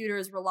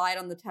 prosecutors relied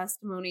on the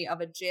testimony of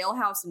a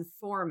jailhouse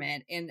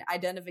informant and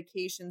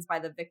identifications by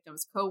the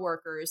victim's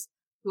coworkers,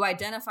 who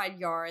identified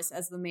Yaris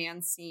as the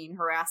man seen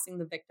harassing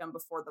the victim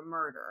before the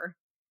murder.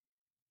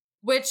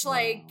 Which,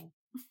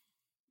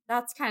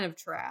 that's kind of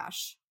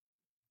trash.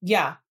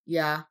 Yeah.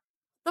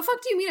 The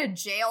fuck do you mean a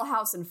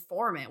jailhouse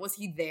informant? Was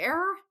he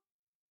there?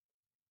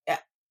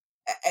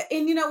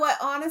 And you know what?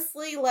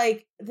 Honestly,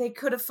 like, they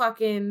could have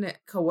fucking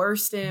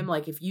coerced him.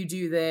 Like, if you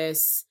do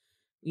this,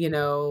 kind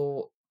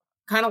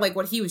of like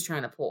what he was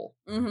trying to pull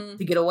to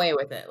get away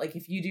with it. Like,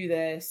 if you do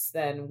this,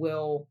 then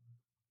we'll,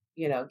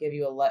 give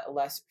you a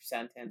lesser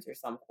sentence or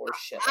some horse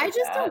shit like I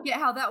just don't get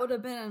how that would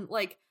have been.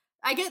 Like,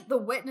 I get the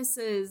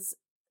witnesses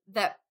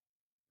that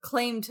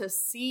claim to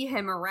see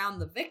him around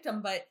the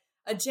victim, but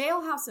a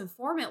jailhouse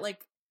informant,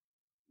 like,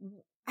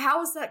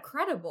 how is that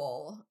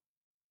credible?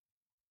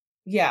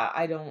 Yeah,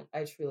 I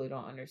truly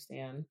don't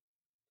understand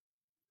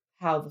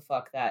how the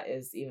fuck that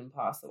is even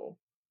possible.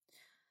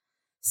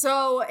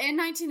 So in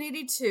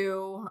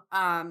 1982,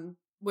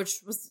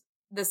 which was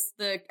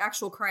the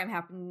actual crime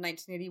happened in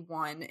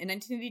 1981. In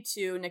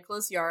 1982,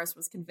 Nicholas Yaris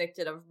was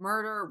convicted of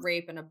murder,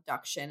 rape, and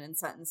abduction and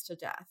sentenced to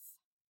death.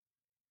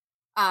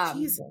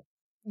 Jesus.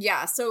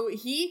 Yeah, so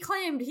he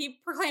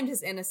proclaimed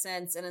his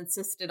innocence and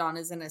insisted on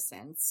his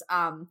innocence,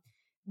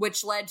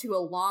 which led to a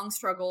long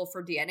struggle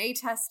for DNA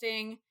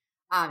testing.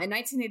 In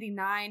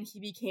 1989, he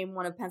became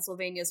one of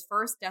Pennsylvania's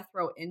first death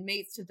row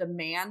inmates to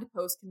demand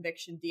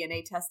post-conviction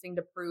DNA testing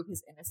to prove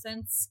his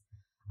innocence.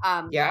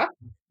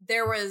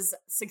 There was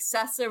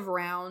successive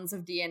rounds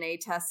of DNA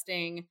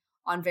testing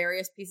on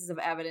various pieces of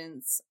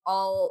evidence,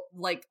 all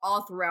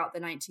throughout the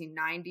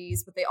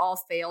 1990s, but they all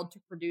failed to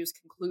produce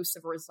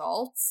conclusive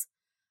results.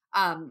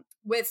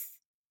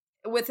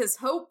 With his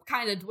hope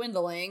kind of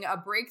dwindling, a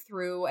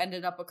breakthrough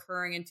ended up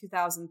occurring in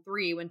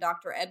 2003 when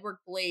Dr. Edward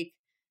Blake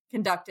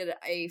conducted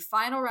a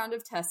final round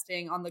of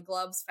testing on the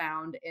gloves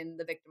found in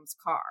the victim's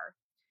car.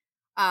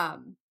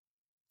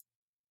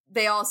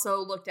 They also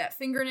looked at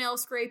fingernail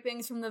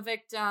scrapings from the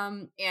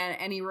victim and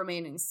any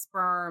remaining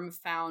sperm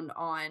found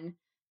on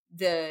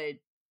the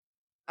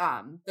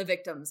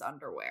victim's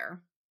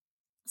underwear.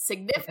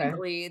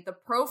 Significantly, the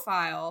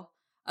profile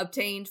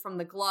obtained from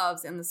the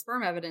gloves and the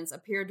sperm evidence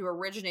appeared to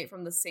originate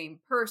from the same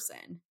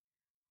person.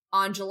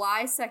 On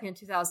July 2nd,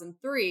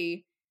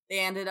 2003, they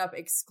ended up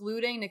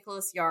excluding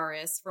Nicholas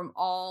Yaris from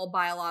all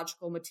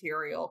biological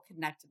material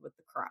connected with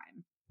the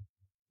crime.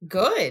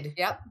 Good.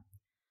 Yep.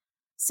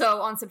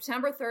 So on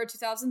September 3rd,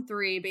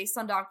 2003, based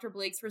on Dr.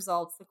 Blake's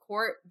results, the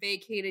court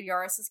vacated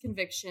Yaris's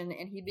conviction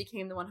and he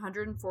became the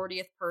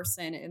 140th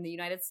person in the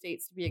United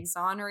States to be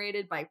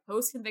exonerated by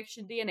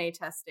post-conviction DNA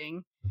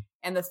testing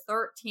and the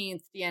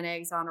 13th DNA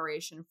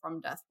exoneration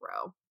from death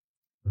row.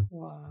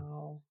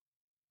 Wow.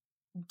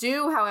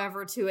 Due,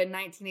 however, to a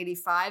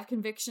 1985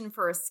 conviction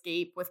for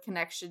escape with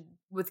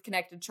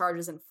connected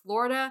charges in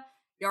Florida,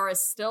 Yaris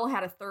still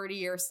had a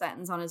 30-year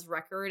sentence on his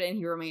record and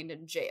he remained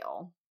in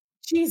jail.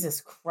 Jesus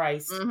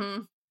Christ.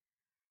 Mm-hmm.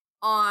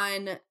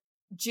 On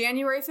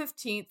January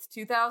 15th,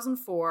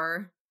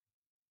 2004,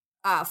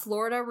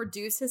 Florida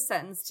reduced his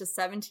sentence to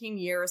 17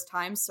 years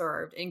time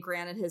served and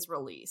granted his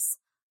release.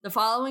 The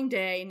following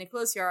day,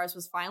 Nicholas Yaris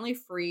was finally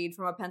freed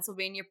from a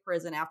Pennsylvania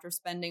prison after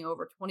spending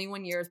over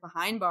 21 years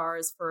behind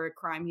bars for a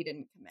crime he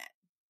didn't commit.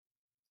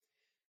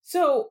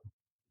 So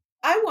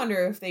I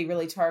wonder if they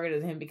really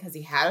targeted him because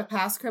he had a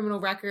past criminal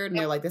record and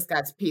they're like, this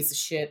guy's a piece of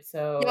shit.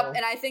 So yep,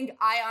 and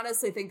I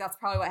honestly think that's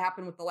probably what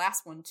happened with the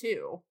last one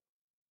too.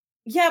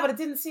 Yeah, but it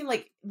didn't seem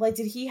like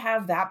did he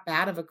have that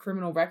bad of a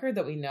criminal record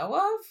that we know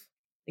of?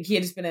 Like he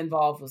had just been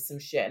involved with some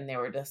shit and they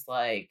were just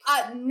like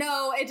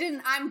no, it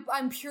didn't.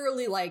 I'm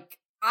purely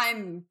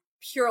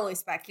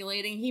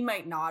speculating. He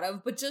might not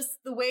have, but just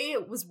the way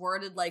it was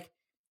worded, like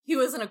he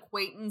was an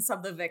acquaintance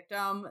of the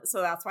victim,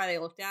 so that's why they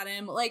looked at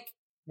him. Like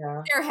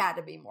yeah. There had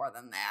to be more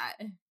than that.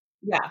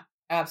 Yeah,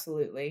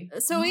 absolutely.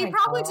 So he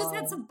probably just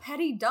had some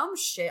petty dumb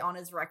shit on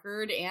his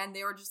record and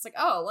they were just like,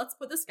 oh, let's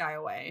put this guy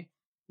away.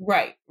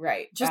 Right.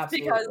 Just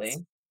absolutely. because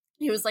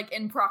he was like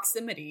in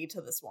proximity to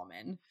this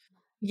woman.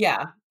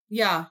 Yeah.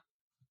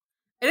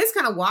 It is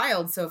kind of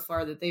wild so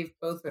far that they've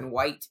both been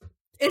white.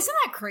 Isn't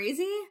that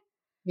crazy?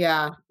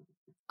 Yeah.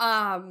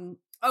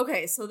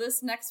 Okay, so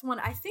this next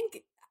one, I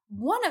think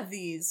one of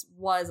these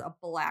was a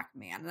black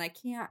man, and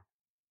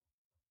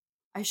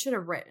I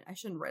shouldn't written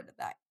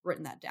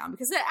that down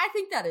because I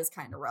think that is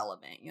kind of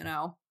relevant, you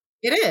know?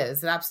 It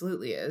is. It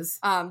absolutely is.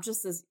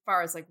 Just as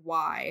far as like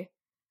why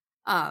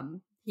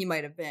he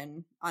might have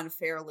been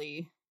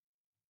unfairly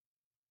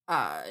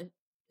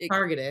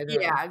targeted.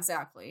 Yeah,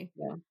 exactly.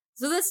 Yeah.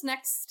 So this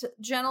next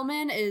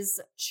gentleman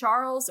is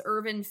Charles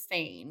Irvin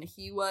Fain.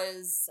 He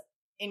was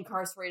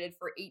incarcerated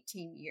for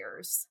 18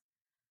 years.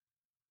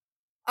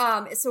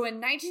 So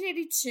in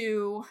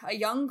 1982, a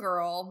young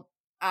girl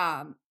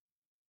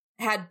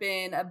had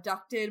been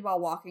abducted while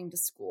walking to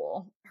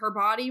school. Her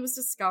body was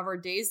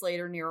discovered days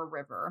later near a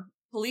river.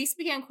 Police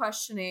began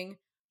questioning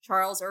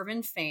Charles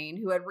Irvin Fain,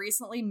 who had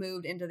recently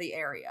moved into the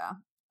area.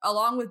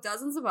 Along with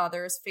dozens of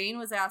others, Fain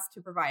was asked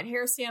to provide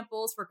hair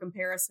samples for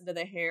comparison to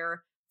the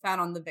hair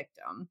found on the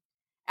victim.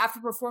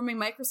 After performing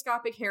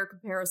microscopic hair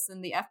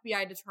comparison, the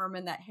FBI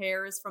determined that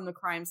hairs from the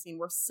crime scene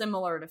were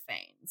similar to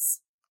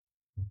Fain's.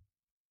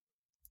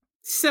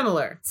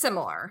 Similar.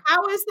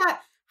 How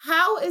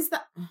is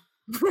that?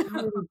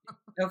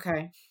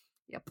 Okay.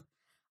 Yep.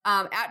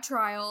 At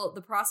trial,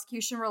 the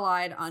prosecution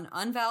relied on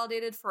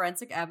unvalidated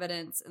forensic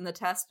evidence and the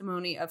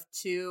testimony of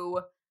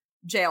two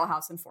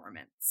jailhouse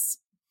informants.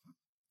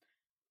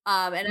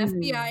 An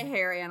FBI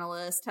hair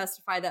analyst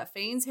testified that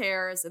Fain's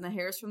hairs and the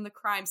hairs from the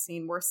crime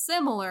scene were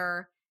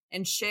similar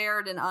and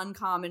shared an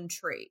uncommon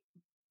trait.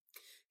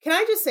 Can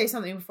I just say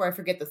something before I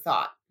forget the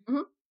thought?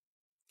 Mm-hmm.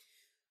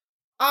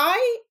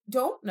 I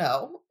don't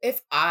know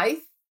if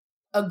I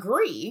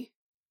agree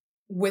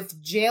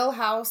with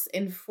jailhouse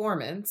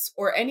informants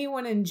or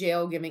anyone in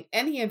jail giving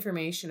any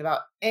information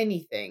about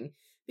anything,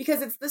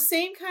 because it's the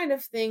same kind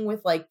of thing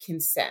with like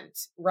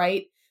consent,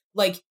 right?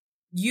 Like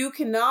you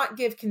cannot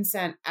give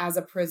consent as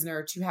a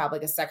prisoner to have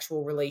like a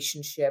sexual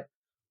relationship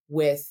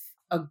with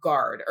a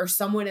guard or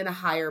someone in a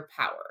higher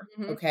power.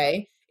 Mm-hmm.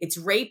 Okay. It's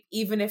rape,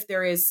 even if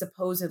there is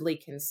supposedly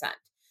consent.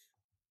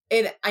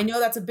 And I know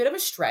that's a bit of a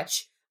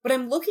stretch, but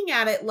I'm looking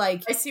at it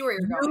like I see where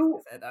you're going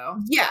with it though.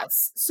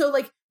 Yes. So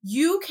like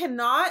you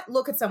cannot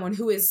look at someone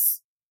who is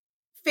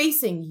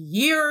facing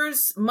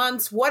years,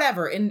 months,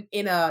 whatever, in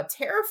a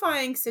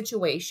terrifying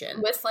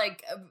situation. With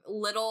like a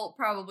little,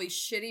 probably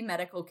shitty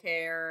medical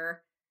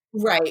care.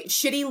 Right.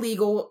 Shitty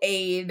legal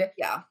aid.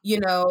 Yeah.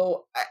 You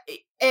know,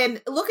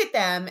 and look at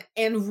them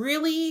and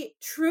really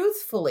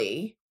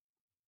truthfully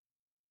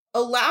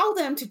allow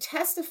them to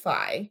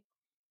testify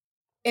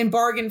and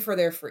bargain for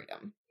their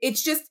freedom.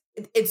 It's just,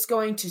 it's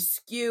going to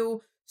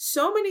skew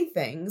so many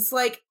things.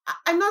 Like,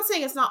 I'm not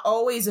saying it's not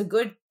always a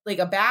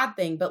bad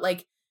thing, but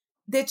like,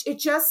 that it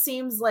just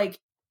seems like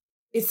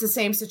it's the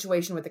same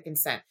situation with the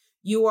consent.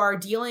 You are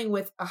dealing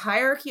with a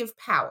hierarchy of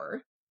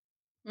power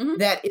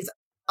that is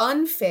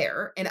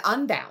unfair and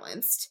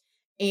unbalanced,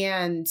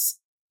 and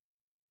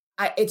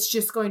it's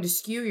just going to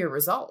skew your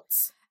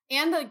results.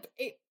 And like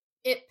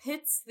it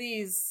pits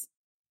these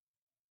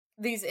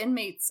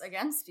inmates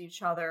against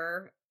each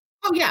other.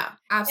 Oh yeah,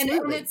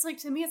 absolutely. And it's like,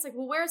 to me, it's like,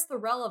 well, where's the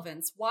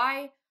relevance?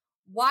 Why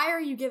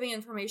are you giving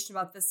information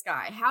about this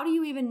guy? How do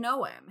you even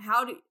know him?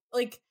 How do,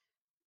 like,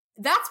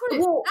 that's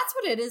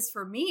what it is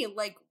for me.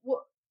 Like,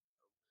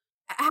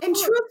 and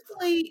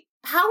truthfully,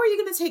 how are you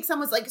going to take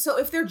someone's, like, so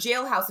if they're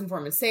jailhouse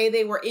informants, say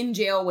they were in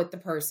jail with the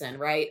person,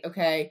 right?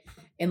 Okay.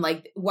 And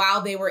like,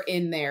 while they were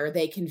in there,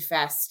 they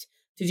confessed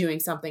to doing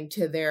something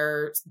to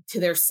their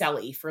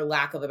cellie, for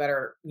lack of a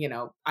better,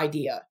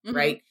 idea,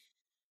 right?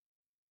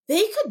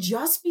 They could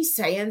just be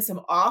saying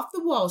some off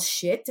the wall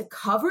shit to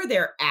cover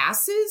their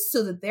asses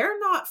so that they're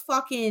not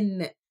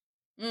fucking,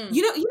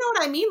 you know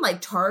what I mean? Like,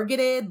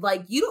 targeted.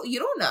 Like, you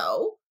don't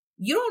know.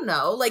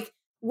 Like,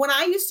 when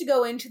I used to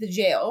go into the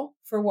jail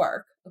for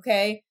work,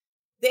 okay,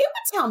 they would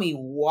tell me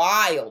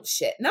wild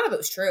shit. None of it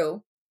was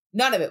true.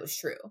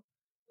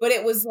 But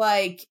it was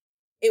like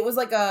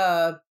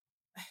a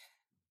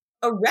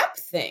rep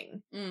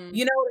thing.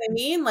 You know what I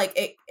mean? Like,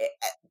 it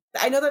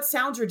I know that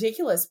sounds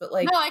ridiculous, but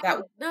like, I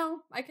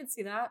could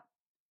see that.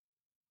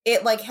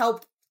 It like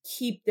helped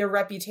keep their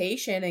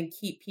reputation and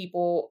keep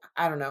people,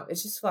 I don't know.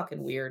 It's just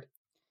fucking weird.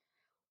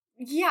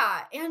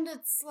 Yeah. And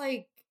it's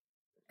like,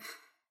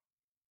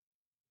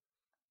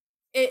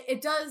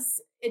 it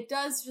does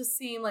just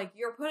seem like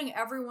you're putting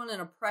everyone in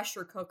a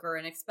pressure cooker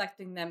and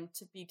expecting them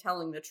to be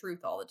telling the truth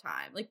all the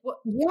time. Like, what?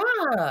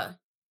 Yeah.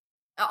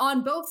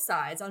 On both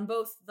sides, on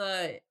both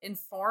the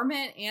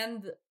informant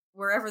and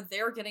wherever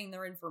they're getting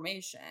their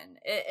information.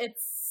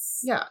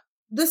 It's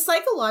the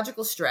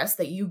psychological stress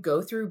that you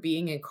go through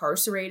being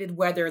incarcerated,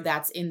 whether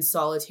that's in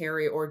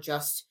solitary or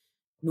just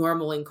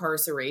normal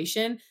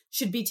incarceration,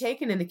 should be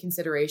taken into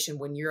consideration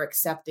when you're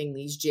accepting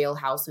these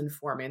jailhouse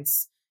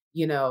informants,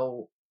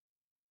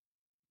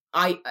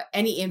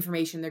 any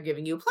information they're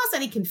giving you, plus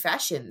any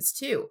confessions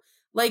too.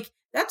 Like,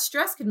 that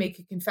stress could make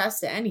you confess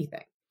to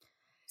anything.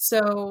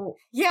 So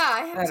yeah,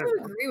 I have to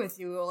agree with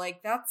you.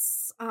 Like,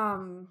 that's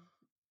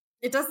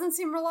it doesn't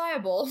seem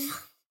reliable.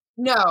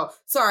 No,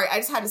 sorry, I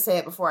just had to say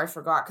it before I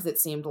forgot, because it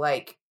seemed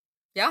like,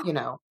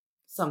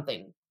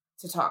 something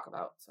to talk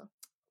about. So,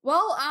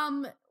 well,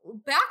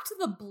 back to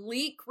the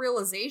bleak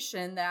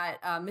realization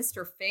that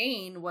Mr.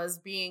 Fane was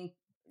going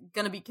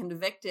to be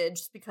convicted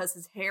just because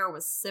his hair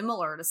was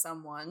similar to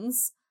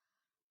someone's,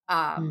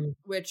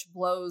 which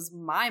blows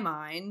my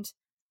mind.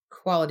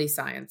 Quality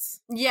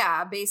science.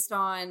 Yeah, based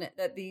on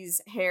that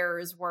these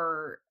hairs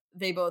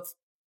they both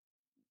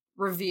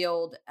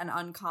revealed an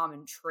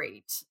uncommon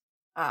trait.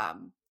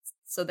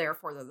 So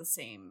therefore they're the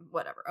same,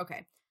 whatever.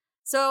 Okay.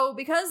 So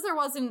because there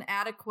wasn't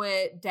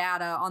adequate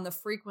data on the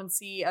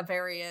frequency of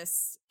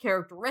various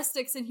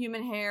characteristics in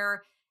human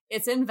hair,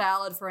 it's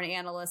invalid for an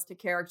analyst to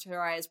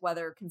characterize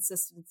whether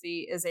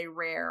consistency is a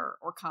rare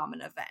or common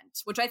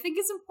event, which I think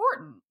is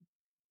important.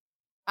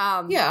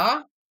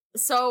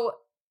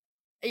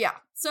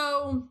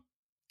 So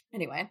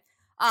anyway,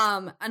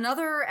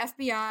 another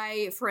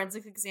FBI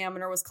forensic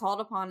examiner was called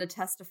upon to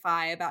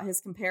testify about his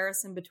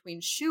comparison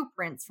between shoe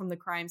prints from the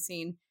crime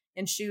scene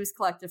and shoes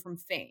collected from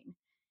Fane.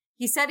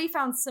 He said he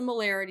found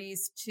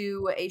similarities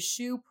to a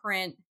shoe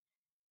print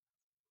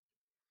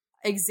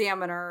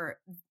examiner.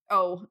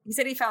 Quote,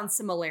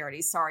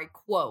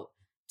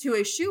 to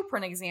a shoe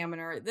print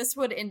examiner, this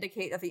would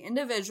indicate that the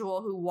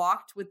individual who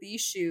walked with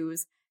these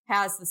shoes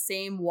has the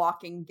same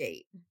walking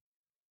gait.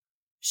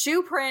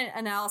 Shoe print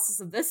analysis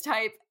of this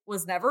type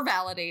was never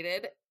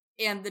validated,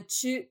 and the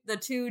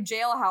two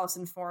jailhouse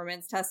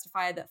informants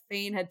testified that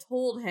Fane had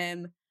told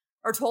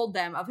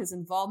them of his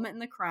involvement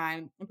in the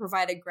crime and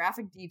provided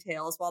graphic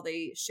details while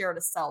they shared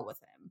a cell with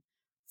him.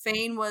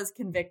 Fane was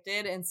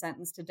convicted and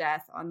sentenced to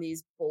death on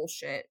these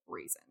bullshit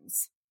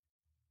reasons.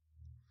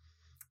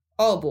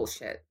 All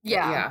bullshit.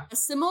 Yeah. A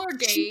similar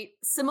gait,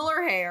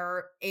 similar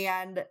hair,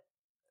 and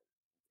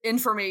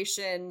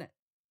information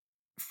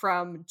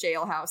from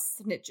jailhouse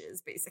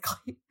snitches,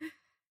 basically.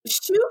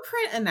 Shoe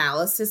print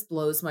analysis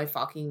blows my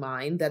fucking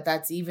mind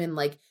that's even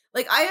like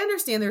I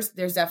understand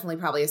there's definitely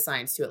probably a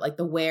science to it. Like,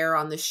 the wear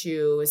on the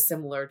shoe is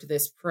similar to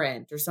this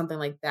print or something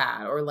like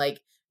that. Or like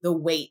the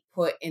weight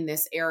put in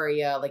this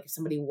area. Like, if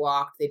somebody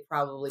walked, they'd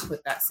probably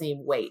put that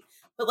same weight.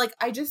 But like,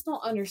 I just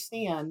don't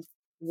understand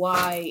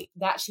why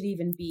that should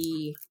even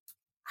be,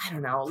 I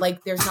don't know,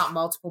 like, there's not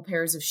multiple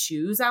pairs of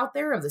shoes out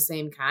there of the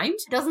same kind.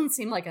 It doesn't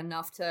seem like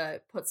enough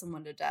to put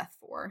someone to death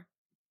for.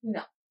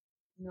 No,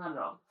 not at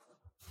all.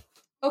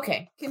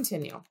 Okay,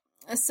 continue.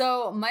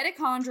 So,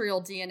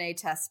 mitochondrial DNA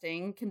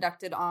testing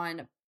conducted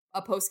on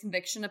a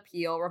post-conviction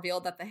appeal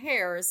revealed that the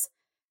hairs,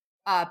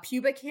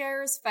 pubic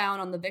hairs found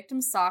on the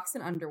victim's socks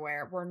and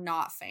underwear, were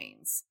not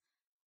Fane's.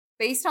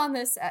 Based on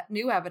this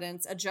new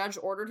evidence, a judge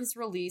ordered his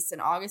release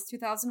in August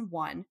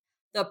 2001,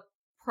 The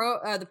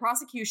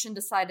prosecution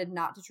decided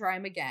not to try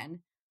him again.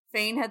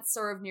 Fain had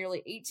served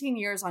nearly 18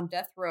 years on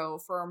death row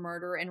for a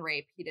murder and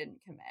rape he didn't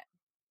commit.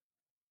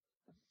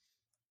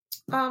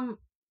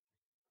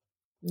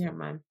 Never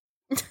mind.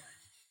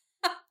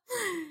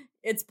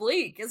 It's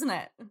bleak, isn't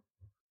it?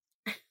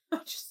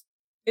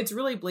 It's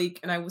really bleak,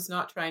 and I was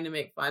not trying to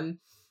make fun,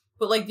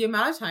 but like the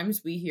amount of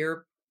times we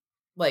hear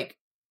like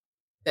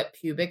that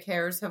pubic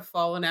hairs have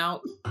fallen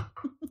out,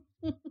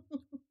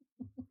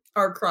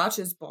 our crotch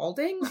is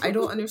balding. I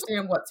don't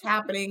understand what's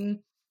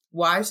happening,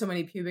 why so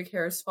many pubic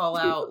hairs fall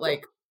out.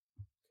 Like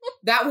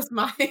that was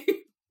my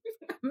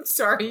I'm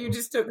sorry, you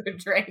just took a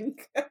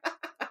drink.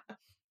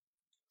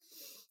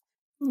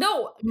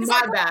 No,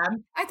 my bad.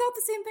 I thought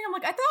the same thing. I'm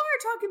like, I thought we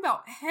were talking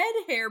about head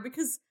hair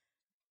because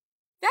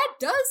that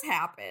does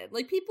happen.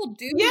 Like people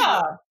do.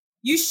 Yeah.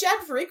 You shed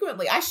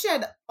frequently. I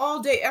shed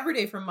all day, every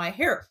day from my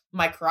hair.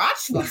 My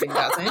crotch fucking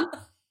doesn't.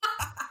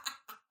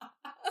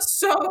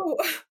 So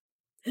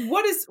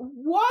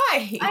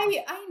why?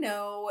 I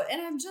know.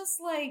 And I'm just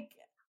like,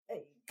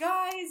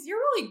 guys,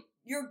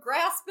 you're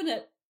grasping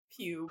at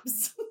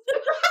pubes.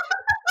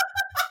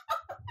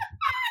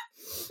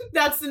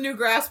 That's the new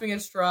grasping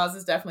at straws,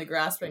 is definitely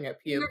grasping at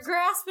pubes. You're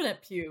grasping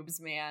at pubes,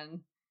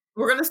 man.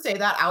 We're going to say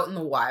that out in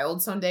the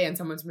wild someday, and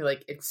someone's going to be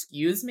like,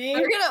 excuse me?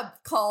 They're going to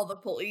call the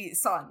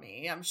police on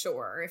me, I'm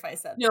sure, if I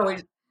said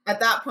that.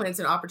 At that point, it's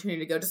an opportunity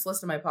to go, just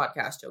listen to my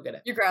podcast, you'll get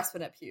it. You're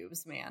grasping at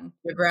pubes, man.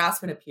 You're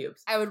grasping at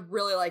pubes. I would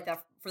really like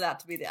that for that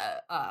to be the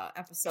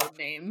episode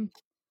name.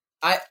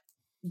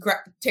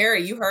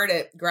 Terry, you heard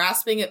it.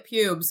 Grasping at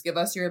pubes. Give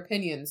us your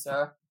opinion,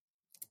 sir.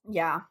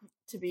 Yeah,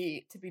 to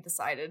be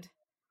decided.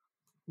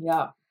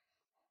 Yeah.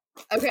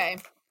 Okay,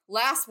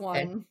 last one.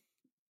 Okay.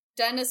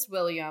 Dennis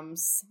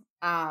Williams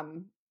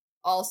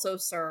also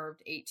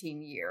served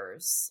 18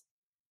 years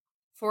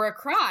for a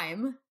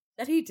crime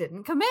that he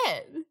didn't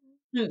commit.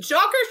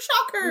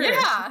 Shocker.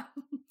 Yeah.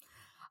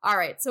 All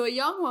right, so a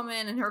young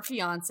woman and her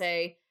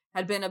fiance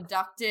had been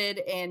abducted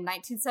in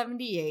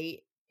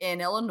 1978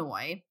 in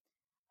Illinois.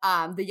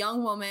 The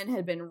young woman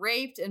had been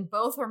raped and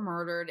both were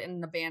murdered in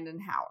an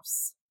abandoned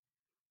house.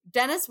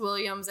 Dennis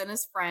Williams and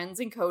his friends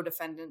and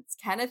co-defendants,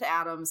 Kenneth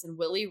Adams and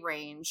Willie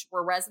Range,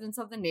 were residents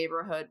of the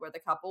neighborhood where the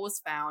couple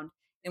was found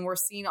and were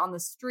seen on the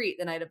street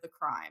the night of the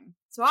crime.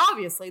 So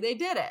obviously they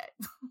did it.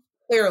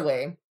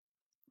 Clearly.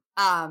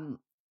 Oh,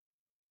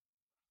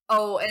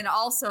 and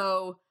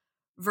also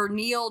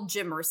Vernil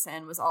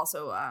Jimerson was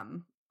also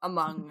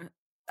among,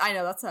 I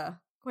know that's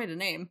quite a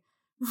name.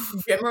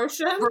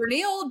 Jimerson?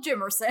 Vernil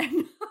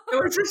Jimerson.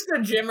 It was just a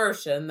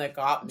Jimerson that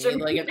got me.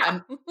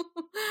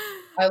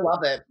 I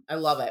love it. I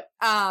love it.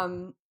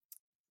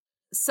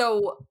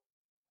 So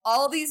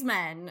all these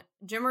men,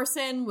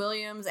 Jimerson,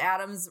 Williams,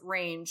 Adams,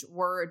 Range,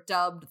 were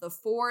dubbed the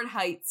Ford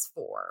Heights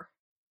Four.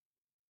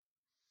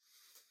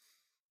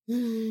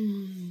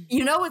 You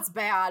know it's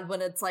bad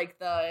when it's like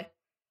the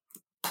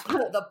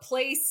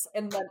place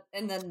and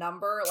the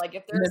number. Like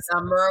if there's the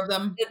number of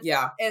them,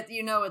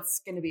 it's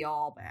going to be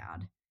all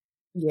bad.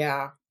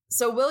 Yeah.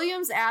 So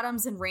Williams,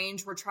 Adams, and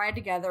Range were tried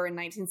together in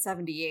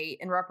 1978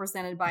 and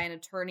represented by an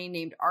attorney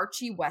named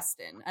Archie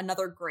Weston.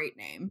 Another great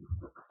name.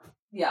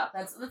 Yeah,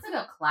 that's like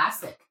a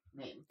classic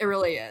name. It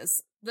really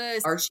is.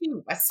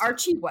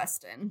 Archie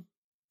Weston.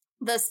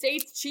 The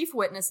state's chief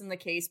witness in the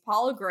case,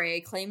 Paula Gray,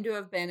 claimed to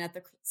have been at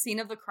the scene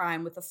of the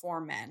crime with the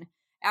four men.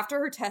 After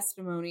her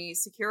testimony,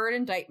 secured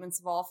indictments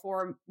of all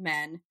four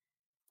men.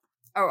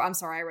 Oh, I'm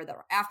sorry, I read that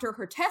wrong. After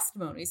her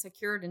testimony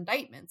secured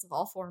indictments of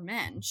all four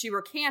men, she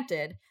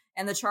recanted,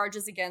 and the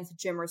charges against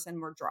Jimerson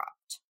were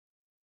dropped.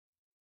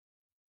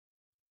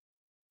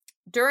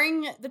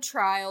 During the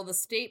trial, the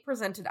state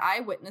presented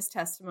eyewitness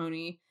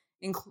testimony,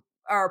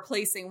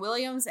 placing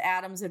Williams,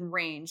 Adams, and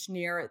Range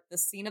near the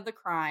scene of the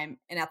crime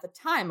and at the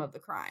time of the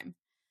crime.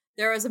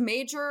 There is a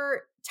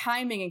major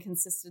timing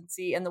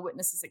inconsistency in the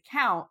witness's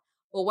account,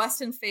 but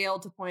Weston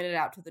failed to point it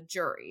out to the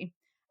jury.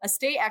 A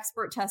state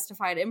expert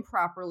testified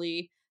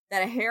improperly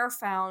that a hair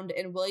found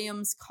in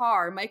Williams'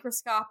 car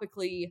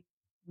microscopically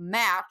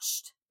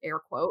matched, air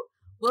quote,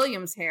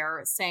 Williams'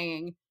 hair,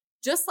 saying,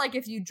 just like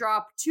if you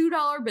drop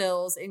 $2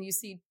 bills and you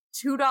see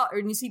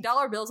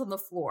dollar bills on the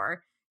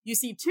floor, you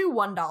see two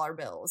 $1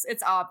 bills.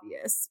 It's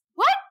obvious.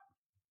 What?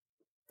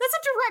 That's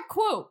a direct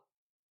quote.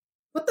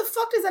 What the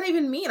fuck does that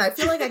even mean? I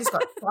feel like I just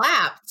got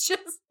slapped.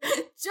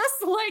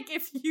 Just like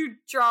if you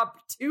drop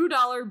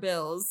 $2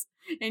 bills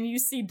and you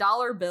see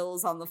dollar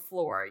bills on the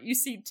floor, you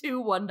see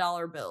two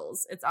 $1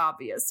 bills. It's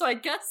obvious. So I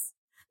guess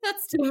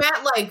that's you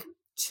meant like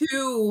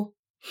two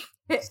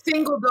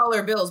single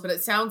dollar bills, but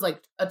it sounds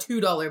like a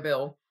 $2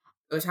 bill.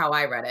 Was how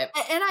I read it.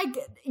 And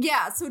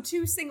so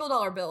two single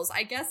dollar bills.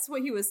 I guess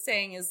what he was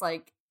saying is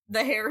like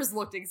the hairs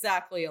looked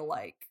exactly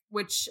alike,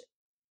 which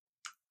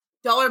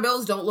dollar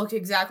bills don't look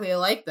exactly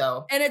alike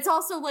though. And it's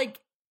also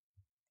like,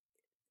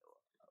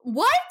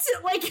 what?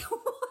 Like,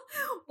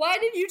 why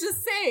did you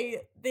just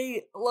say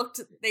they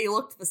looked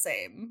the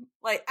same?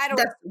 Like, I don't.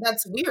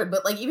 That's weird,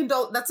 but like even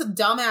though that's a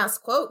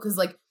dumbass quote because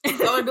like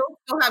dollar bills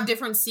still have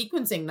different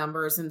sequencing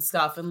numbers and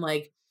stuff, and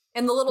like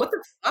And the little What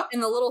the fuck?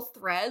 and the little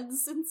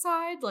threads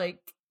inside,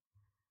 like,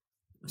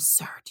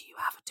 Sir, do you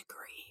have a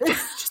degree?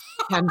 Just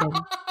pretending.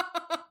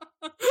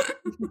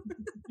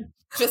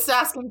 Just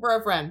asking for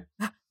a friend.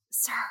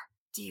 Sir,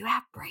 do you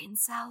have brain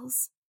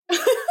cells?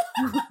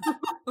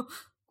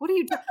 What do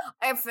you do?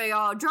 If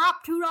you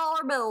drop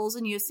 $2 bills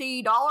and you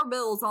see dollar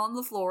bills on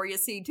the floor, you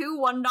see two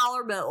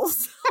 $1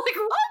 bills. Like,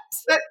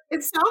 what?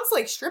 It sounds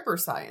like stripper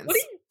science. What are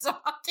you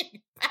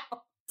talking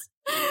about?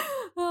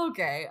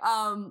 Okay.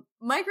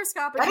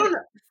 Microscopic. I don't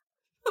know.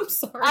 I'm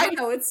sorry. I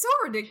know, it's so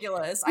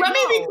ridiculous. Let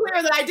me be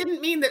clear that I didn't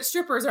mean that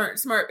strippers aren't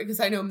smart, because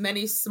I know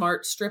many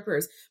smart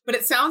strippers, but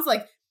it sounds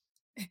like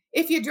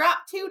if you drop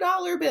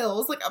 $2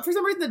 bills, like for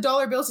some reason the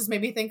dollar bills just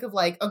made me think of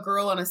like a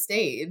girl on a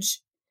stage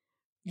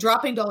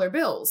dropping dollar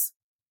bills.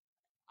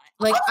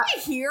 Like all I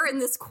hear in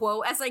this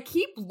quote, as I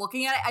keep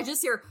looking at it, I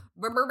just hear.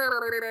 That's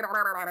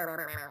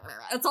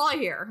all I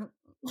hear.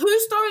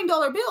 Who's throwing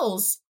dollar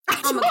bills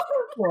on the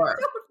floor?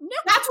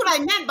 That's what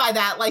I meant by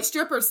that, like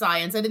stripper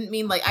science. I didn't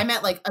mean like, I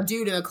meant like a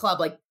dude in a club,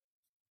 like,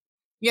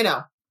 you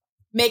know,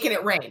 making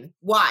it rain.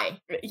 Why?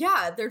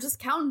 Yeah, they're just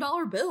counting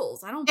dollar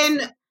bills. I don't.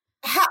 And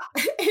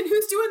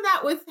who's doing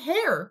that with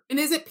hair? And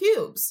is it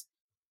pubes?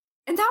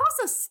 And that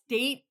was a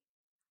state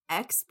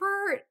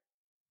expert.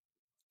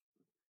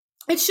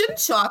 It shouldn't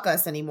shock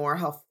us anymore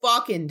how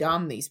fucking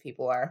dumb these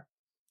people are.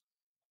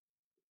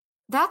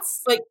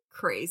 That's like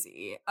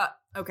crazy.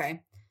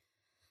 Okay.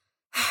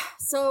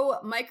 So,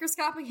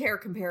 microscopic hair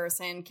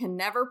comparison can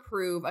never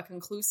prove a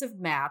conclusive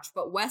match,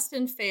 but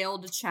Weston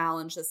failed to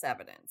challenge this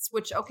evidence.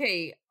 Which,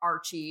 okay,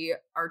 Archie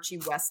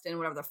Weston,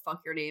 whatever the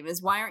fuck your name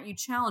is, why aren't you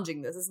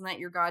challenging this? Isn't that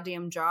your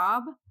goddamn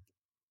job?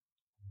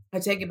 I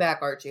take it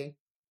back, Archie.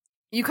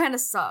 You kind of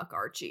suck,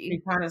 Archie.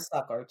 You kind of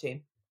suck,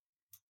 Archie.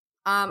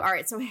 All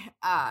right, so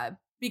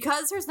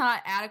because there's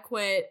not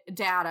adequate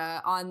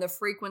data on the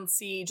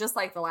frequency, just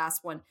like the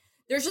last one,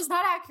 there's just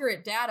not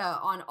accurate data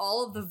on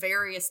all of the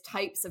various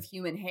types of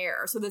human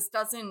hair. So this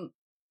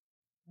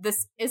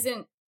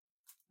isn't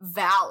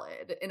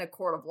valid in a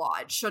court of law.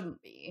 It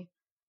shouldn't be.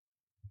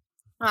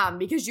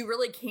 Because you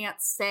really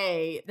can't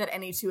say that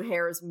any two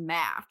hairs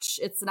match.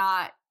 It's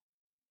not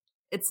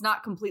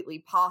completely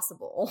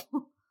possible.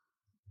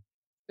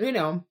 You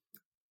know,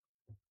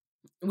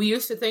 we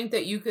used to think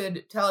that you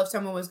could tell if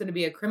someone was going to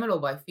be a criminal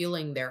by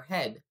feeling their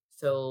head.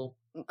 So,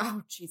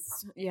 oh,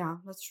 jeez. Yeah,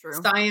 that's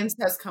true. Science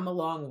has come a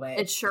long way.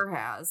 It sure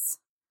has.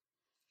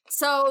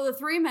 So the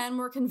three men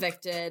were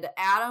convicted.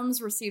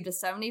 Adams received a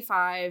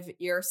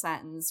 75-year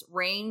sentence,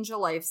 Range a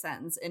life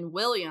sentence, and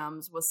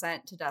Williams was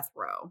sent to death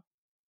row.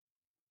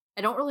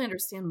 I don't really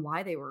understand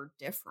why they were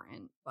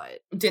different, but...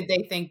 Did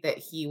they think that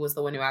he was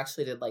the one who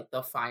actually did, like,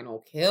 the final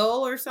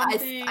kill or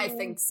something? I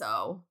think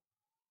so.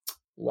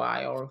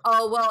 Wild.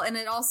 Oh, well, and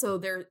it also,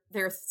 they're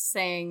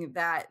saying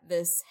that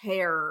this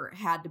hair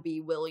had to be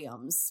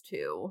Williams,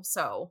 too.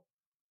 So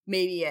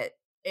maybe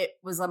it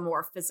was a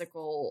more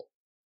physical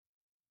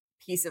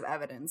piece of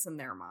evidence in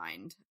their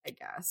mind, I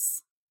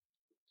guess.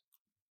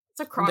 It's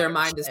a crock of shit. Their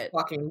mind is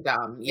fucking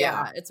dumb.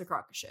 Yeah, it's a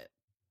crock of shit.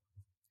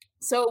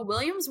 So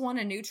Williams won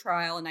a new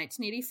trial in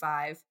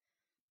 1985.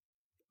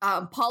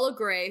 Paula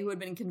Gray, who had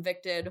been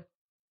convicted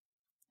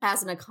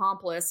as an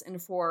accomplice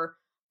and for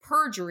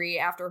perjury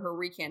after her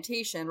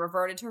recantation,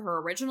 reverted to her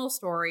original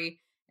story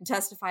and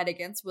testified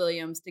against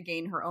Williams to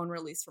gain her own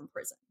release from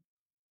prison.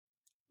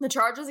 The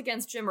charges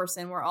against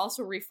Jimerson were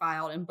also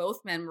refiled, and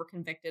both men were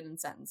convicted and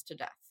sentenced to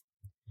death.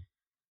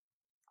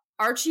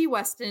 Archie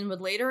Weston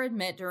would later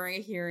admit during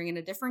a hearing in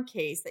a different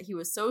case that he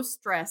was so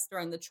stressed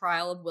during the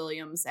trial of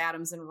Williams,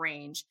 Adams, and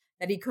Range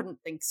that he couldn't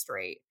think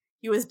straight.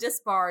 He was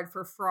disbarred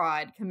for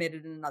fraud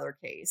committed in another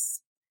case.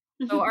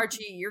 So,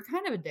 Archie, you're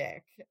kind of a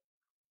dick.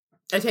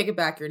 I take it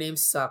back. Your name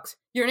sucks.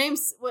 Your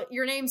name's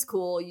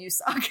cool. You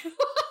suck.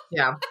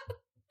 Yeah.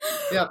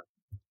 Yep.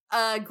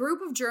 A group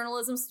of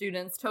journalism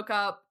students took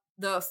up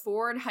the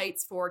Ford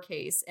Heights 4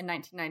 case in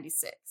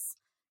 1996.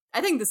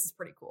 I think this is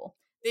pretty cool.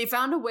 They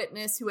found a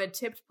witness who had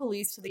tipped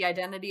police to the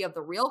identity of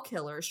the real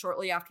killer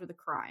shortly after the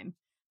crime.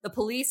 The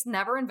police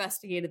never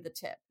investigated the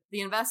tip. The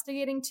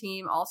investigating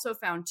team also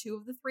found 2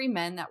 of the 3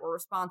 men that were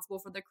responsible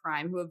for the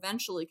crime who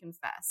eventually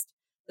confessed.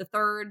 The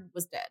third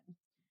was dead.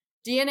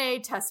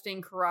 DNA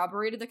testing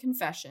corroborated the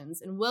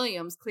confessions, and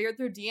Williams cleared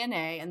through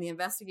DNA and the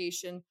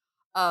investigation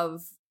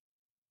of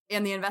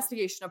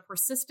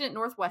persistent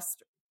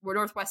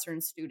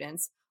Northwestern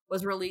students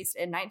was released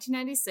in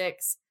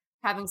 1996,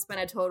 having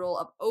spent a total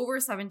of over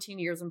 17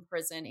 years in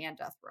prison and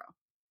death row.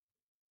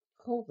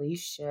 Holy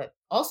shit.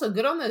 Also,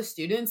 good on those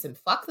students, and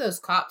fuck those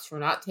cops for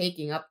not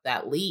taking up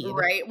that lead.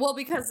 Right. Well,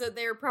 because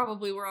they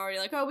probably were already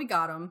like, oh, we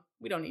got him.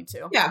 We don't need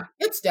to. Yeah,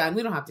 it's done.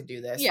 We don't have to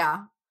do this.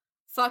 Yeah.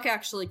 Fuck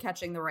actually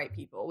catching the right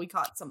people. We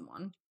caught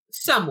someone.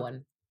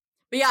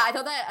 But yeah, I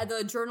thought that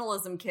the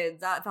journalism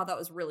kids, I thought that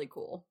was really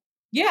cool.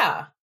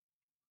 Yeah.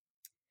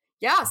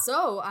 Yeah,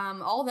 so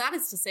all that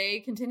is to say,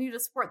 continue to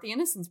support the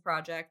Innocence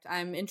Project.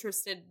 I'm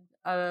interested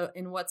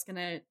in what's going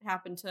to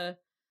happen to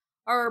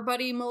our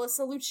buddy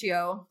Melissa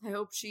Lucio. I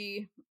hope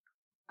she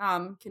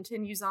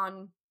continues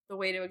on the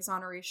way to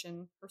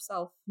exoneration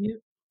herself. Yeah.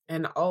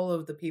 and all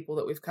of the people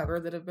that we've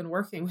covered that have been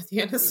working with the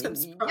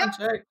Innocence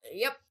Project.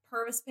 Yep.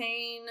 Purvis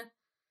Payne.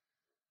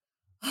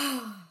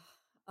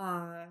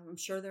 I'm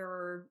sure there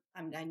were.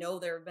 I know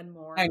there have been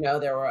more. I know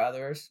there were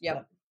others.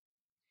 Yep.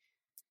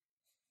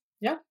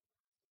 Yeah.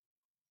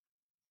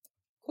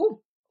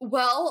 Cool.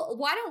 Well,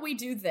 why don't we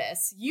do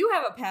this? You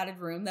have a padded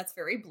room that's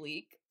very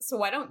bleak, so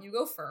why don't you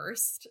go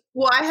first?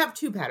 Well, I have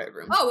 2 padded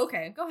rooms. Oh,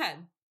 okay. Go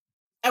ahead.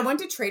 I went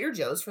to Trader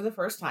Joe's for the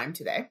first time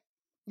today.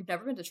 You've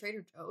never been to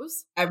Trader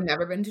Joe's? I've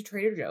never been to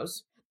Trader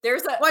Joe's.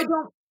 There's a. Well, I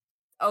don't.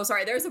 Oh,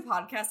 sorry. There's a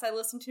podcast I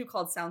listen to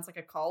called Sounds Like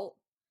a Cult,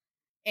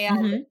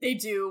 and they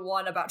do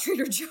one about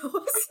Trader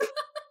Joe's.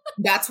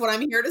 That's what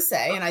I'm here to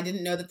say, and I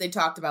didn't know that they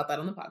talked about that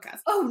on the podcast.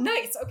 Oh,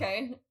 nice.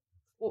 Okay.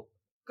 Well,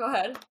 go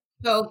ahead.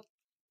 So,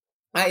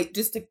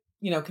 just to,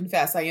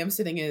 confess, I am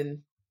sitting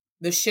in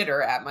the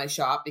shitter at my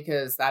shop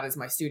because that is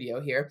my studio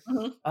here.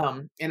 Mm-hmm.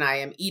 And I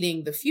am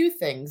eating the few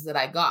things that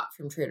I got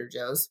from Trader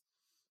Joe's.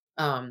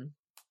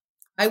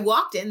 I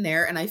walked in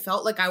there and I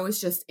felt like I was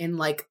just in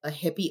like a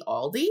hippie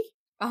Aldi.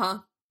 Uh-huh.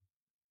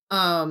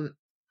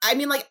 I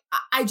mean, like,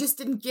 I just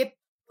didn't get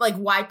like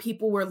why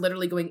people were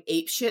literally going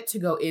ape shit to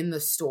go in the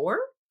store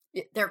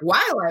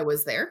while I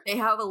was there. They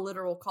have a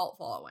literal cult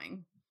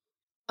following.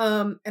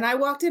 And I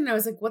walked in and I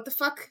was like, what the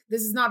fuck?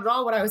 This is not at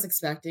all what I was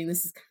expecting.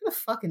 This is kind of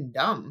fucking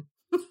dumb.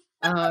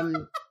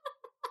 And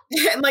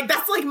like,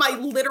 that's like my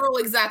literal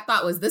exact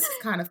thought was, this is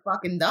kind of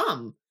fucking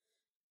dumb.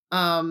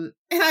 And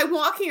I'm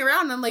walking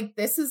around and I'm like,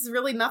 this is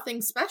really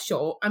nothing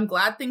special. I'm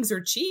glad things are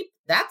cheap.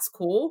 That's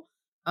cool.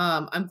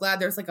 I'm glad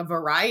there's like a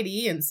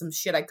variety and some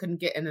shit I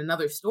couldn't get in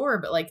another store,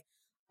 but like,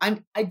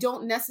 I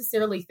don't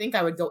necessarily think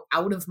I would go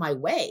out of my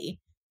way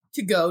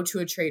to go to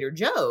a Trader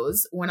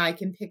Joe's when I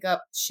can pick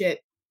up shit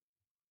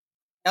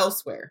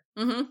elsewhere.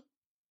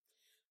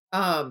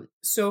 Mm-hmm.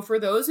 So for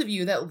those of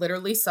you that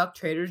literally suck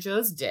Trader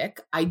Joe's dick,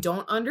 I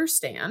don't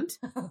understand.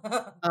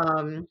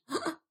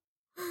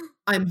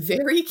 I'm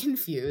very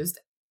confused.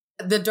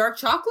 The dark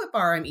chocolate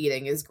bar I'm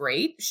eating is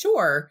great,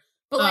 sure.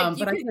 But like,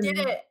 you could get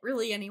it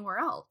really anywhere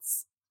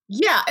else.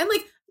 Yeah, and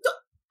like,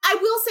 I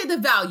will say the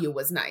value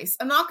was nice.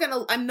 I'm not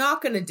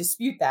gonna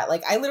dispute that.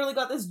 Like, I literally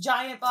got this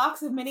giant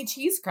box of mini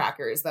cheese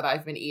crackers that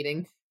I've been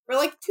eating for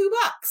like $2,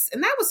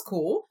 and that was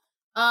cool.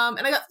 And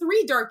I got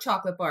 3 dark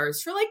chocolate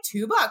bars for like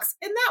 $2, and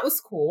that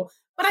was cool.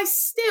 But I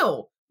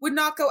still would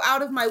not go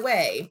out of my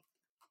way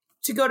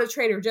to go to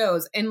Trader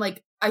Joe's, and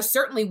like, I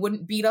certainly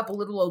wouldn't beat up a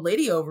little old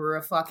lady over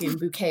a fucking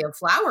bouquet of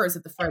flowers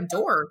at the front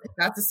door.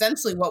 That's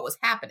essentially what was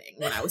happening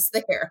when I was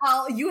there.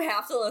 Well, you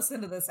have to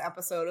listen to this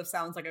episode of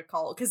Sounds Like a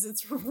Cult because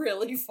it's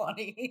really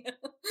funny.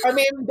 I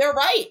mean, they're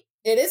right.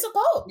 It is a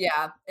cult.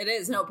 Yeah, it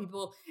is. No,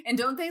 people, and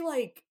don't they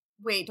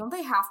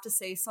have to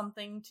say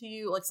something to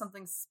you, like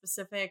something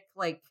specific,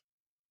 like,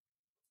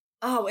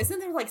 oh, isn't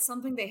there like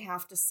something they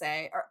have to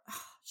say? Or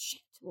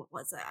shit, what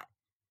was that?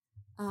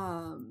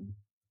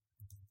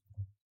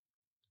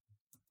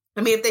 I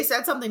mean, if they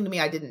said something to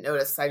me I didn't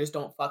notice, I just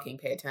don't fucking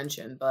pay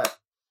attention, but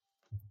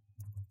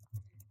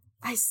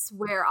I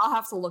swear I'll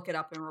have to look it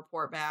up and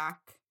report back.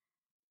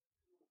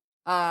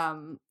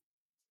 I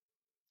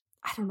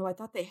don't know. I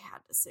thought they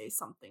had to say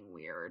something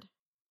weird.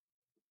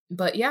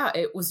 But yeah,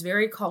 it was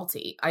very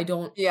culty.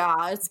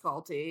 Yeah, it's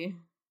culty.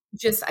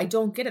 I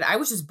don't get it. I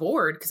was just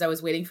bored because I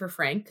was waiting for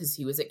Frank because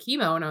he was at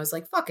chemo, and I was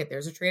like, fuck it,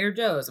 there's a Trader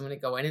Joe's. I'm going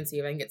to go in and see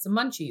if I can get some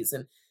munchies.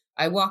 And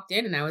I walked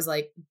in and I was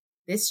like,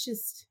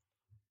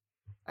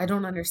 I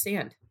don't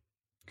understand.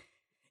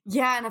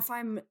 Yeah, and if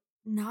I'm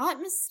not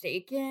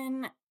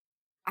mistaken,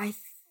 I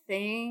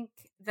think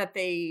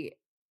they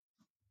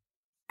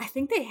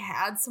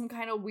had some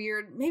kind of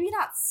weird, maybe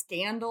not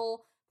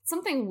scandal,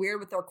 something weird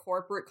with their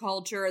corporate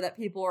culture that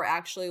people are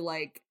actually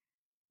like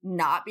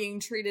not being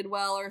treated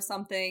well or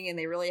something, and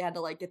they really had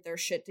to like get their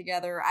shit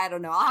together. I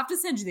don't know. I'll have to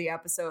send you the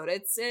episode.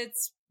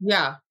 It's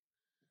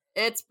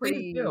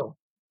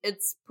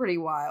pretty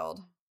wild.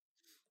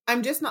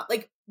 I'm just not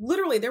like,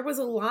 literally there was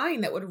a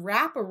line that would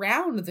wrap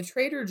around the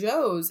Trader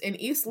Joe's in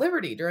East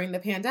Liberty during the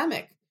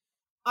pandemic.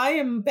 I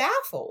am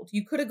baffled.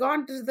 You could have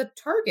gone to the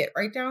Target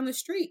right down the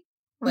street.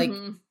 Like,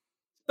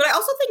 but I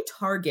also think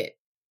Target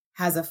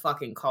has a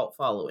fucking cult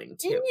following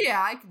too.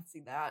 Yeah, I can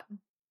see that.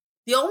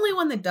 The only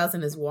one that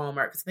doesn't is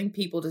Walmart, because I think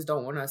people just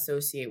don't want to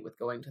associate with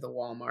going to the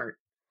Walmart.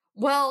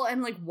 Well,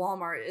 and like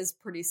Walmart is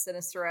pretty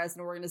sinister as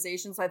an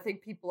organization, so I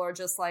think people are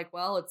just like,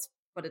 well, it's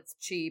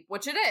cheap,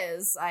 which it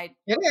is. It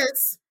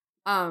is.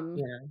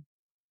 Yeah.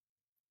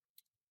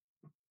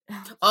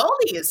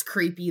 Aldi is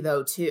creepy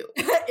though too.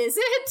 Is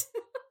it?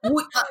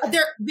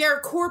 Their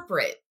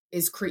corporate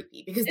is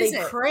creepy because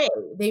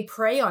they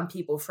prey on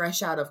people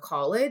fresh out of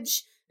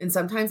college and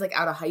sometimes like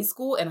out of high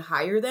school and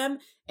hire them,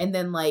 and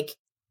then like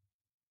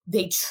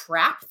they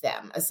trap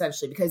them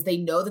essentially because they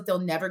know that they'll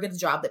never get a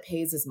job that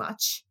pays as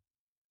much.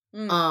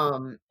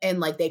 And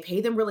like they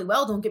pay them really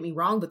well, don't get me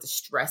wrong, but the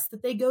stress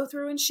that they go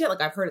through and shit, like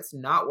I've heard it's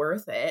not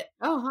worth it.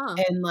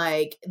 And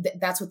like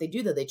that's what they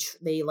do though.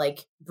 They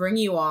like bring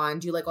you on,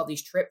 do like all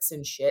these trips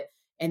and shit,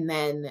 and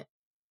then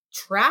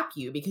trap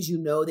you because you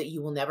know that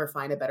you will never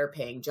find a better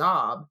paying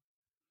job,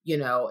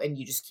 and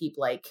you just keep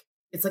like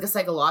it's like a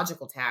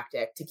psychological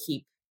tactic to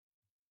keep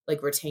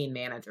like retain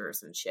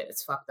managers and shit.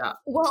 It's fucked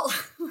up. Well,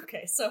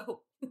 okay,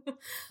 so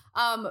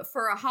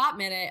for a hot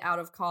minute out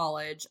of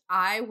college,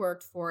 I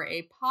worked for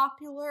a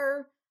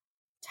popular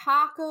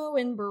taco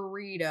and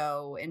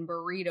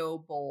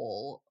burrito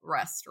bowl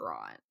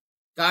restaurant.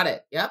 Got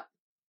it. Yep.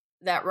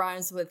 That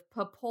rhymes with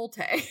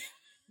Papolte.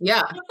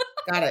 Yeah.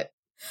 Got it.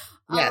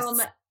 Yes.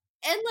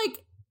 And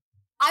like,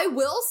 I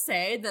will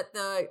say that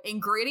the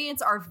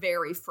ingredients are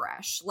very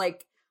fresh.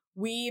 Like,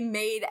 we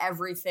made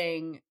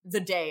everything the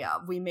day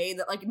of. We made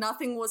that, like,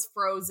 nothing was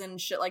frozen,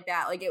 shit like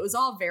that. Like, it was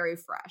all very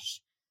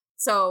fresh.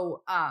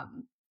 So,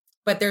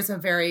 but there's a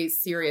very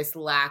serious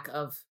lack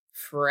of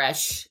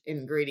fresh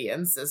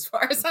ingredients as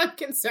far as I'm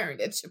concerned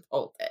at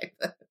Chipotle.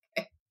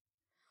 Okay.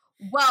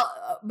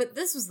 Well, but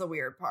this was the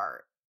weird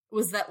part,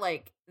 was that,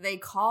 like, they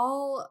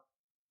call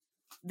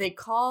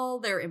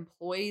their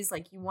employees,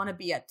 like, you want to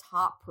be a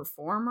top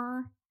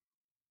performer.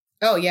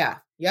 Oh, yeah.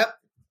 Yep.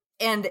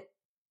 And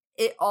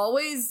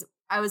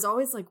I was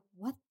always like,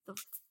 what the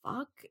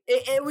fuck?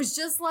 It was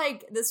just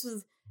like,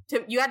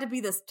 you had to be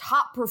this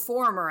top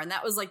performer, and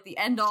that was like the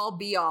end all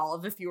be all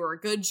of if you were a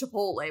good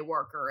Chipotle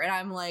worker. And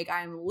I'm like,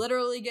 I'm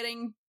literally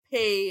getting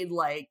paid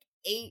like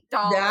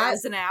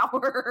 $8 an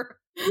hour.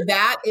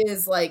 That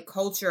is like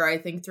culture, I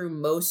think, through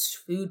most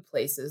food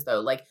places, though.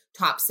 Like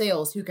top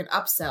sales, who can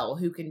upsell,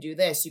 who can do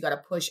this. You got to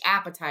push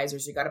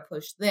appetizers. You got to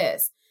push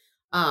this.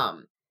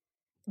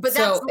 But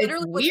that's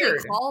literally what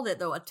they called it,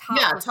 though.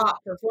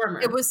 Top performer.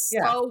 It was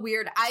so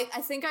weird. I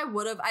think I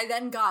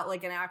then got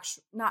like I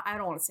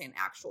don't want to say an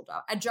actual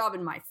job, a job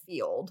in my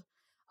field.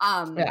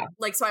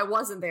 Like, so I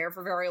wasn't there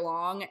for very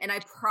long, and I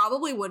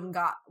probably would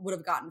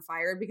have gotten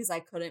fired because I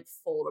couldn't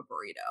fold a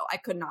burrito. I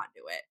could not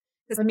do it.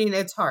 I mean,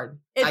 it's hard.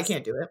 I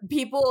can't do it.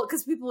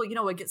 Because people,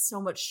 would get so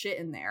much shit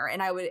in there,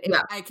 and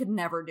I could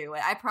never do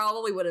it. I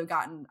probably would have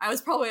I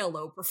was probably a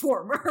low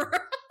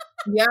performer.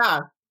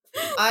 Yeah.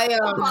 A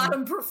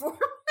bottom performer.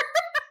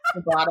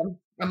 The bottom.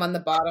 I'm on the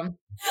bottom.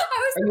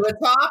 Are you a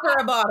top or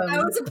a bottom? I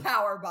was a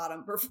power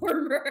bottom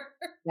performer.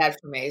 That's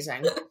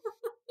amazing.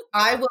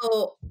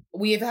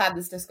 We have had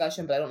this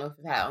discussion, but I don't know if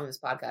we've had it on this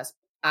podcast.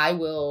 I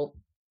will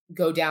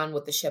go down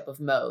with the ship of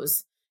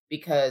Moe's,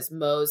 because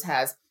Moe's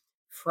has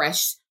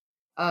fresh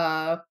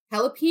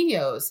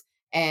jalapenos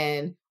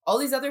and all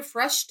these other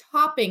fresh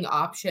topping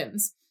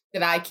options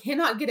that I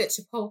cannot get at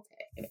Chipotle.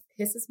 And it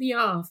pisses me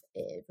off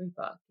every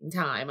fucking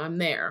time I'm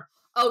there.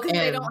 Oh, because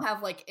they don't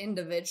have like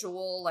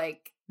individual,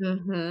 like,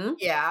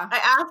 yeah.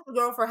 I asked the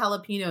girl for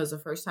jalapenos the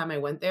first time I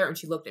went there, and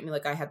she looked at me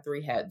like I had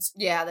 3 heads.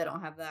 Yeah, they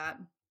don't have that.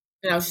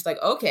 And I was just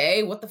like,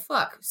 okay, what the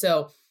fuck?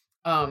 So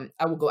I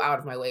will go out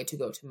of my way to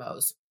go to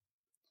Moe's.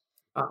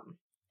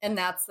 And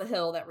that's the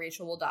hill that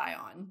Rachel will die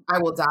on. I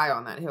will die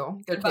on that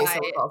hill. Their queso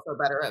is also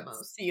better at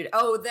Moe's.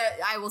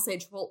 I will say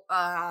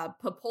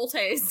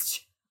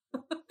Papolte's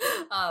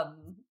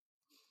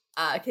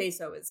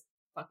queso is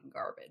fucking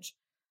garbage.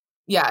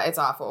 Yeah, it's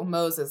awful.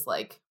 Moe's is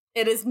like,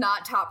 it is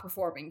not top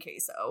performing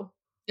queso.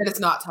 It is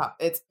not top.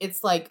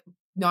 It's like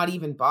not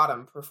even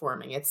bottom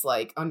performing. It's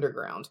like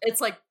underground. It's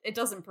like it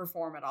doesn't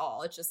perform at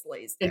all. It just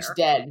lays there. It's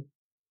dead.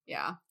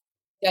 Yeah.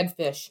 Dead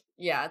fish.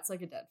 Yeah, it's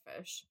like a dead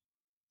fish.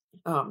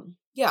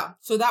 Yeah.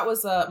 So that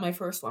was my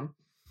first one.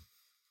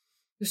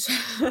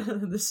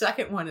 The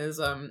second one is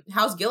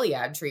how's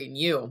Gilead treating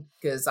you?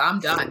 Because I'm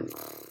done.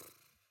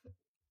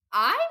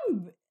 I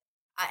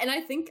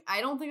don't think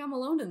I'm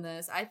alone in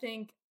this. I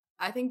think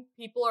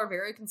people are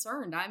very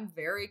concerned. I'm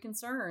very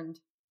concerned.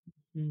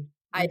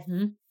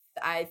 Mm-hmm.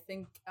 I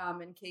think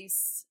in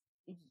case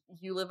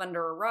you live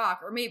under a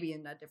rock, or maybe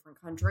in a different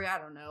country, I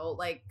don't know,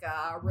 like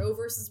Roe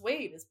versus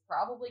Wade is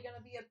probably going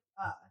to be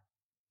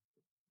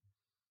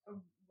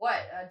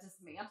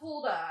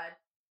dismantled,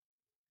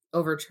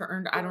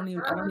 overturned. I don't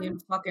even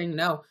fucking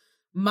know.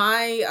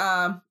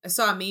 I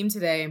saw a meme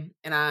today,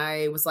 and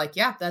I was like,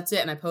 yeah, that's it.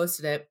 And I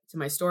posted it to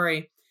my story.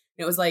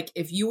 And it was like,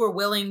 if you were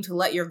willing to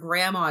let your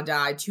grandma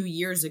die 2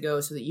 years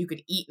ago so that you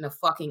could eat in a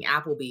fucking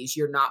Applebee's,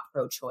 you're not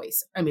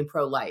pro-choice. I mean,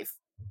 pro-life.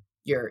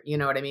 You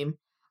know what I mean?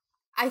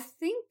 I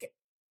think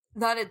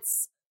that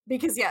it's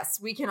because, yes,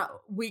 we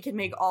can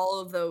make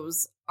all of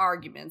those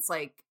arguments,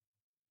 like,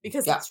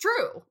 because it's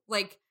true.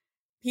 Like,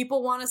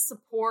 people want to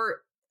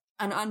support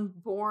an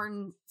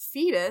unborn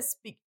fetus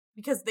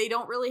because they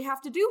don't really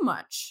have to do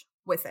much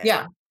with it.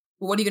 Yeah.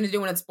 But what are you going to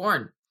do when it's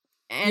born?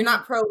 And you're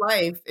not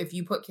pro-life if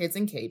you put kids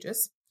in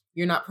cages.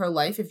 You're not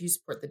pro-life if you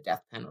support the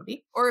death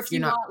penalty. Or if you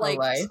want,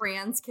 like,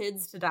 trans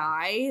kids to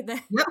die.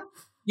 Then yep.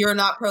 You're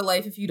not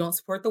pro-life if you don't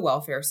support the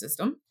welfare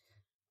system.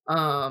 You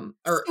know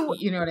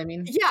what I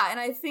mean? Yeah, and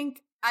I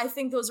think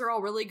those are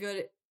all really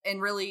good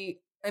and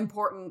really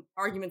important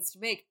arguments to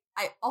make.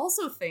 I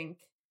also think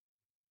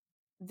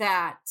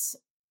that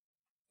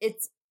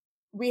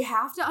we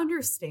have to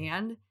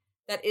understand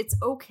that it's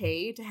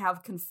okay to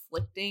have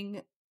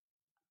conflicting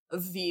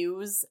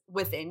views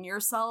within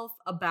yourself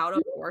about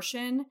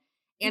abortion,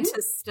 and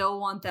to still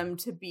want them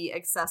to be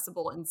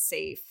accessible and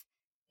safe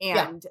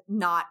and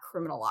not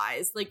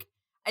criminalized. Like,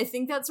 I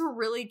think that's a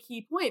really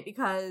key point,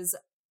 because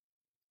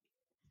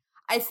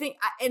I think,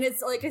 and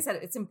it's like I said,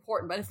 it's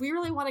important, but if we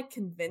really want to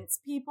convince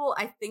people,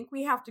 I think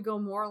we have to go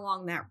more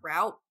along that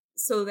route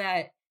so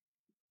that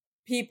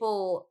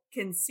people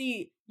can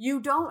see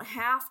you don't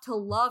have to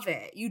love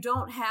it. You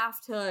don't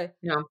have to,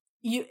 No.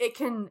 it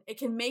can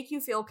make you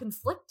feel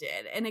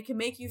conflicted, and it can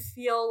make you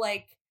feel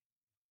like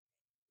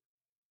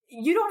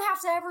you don't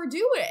have to ever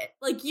do it.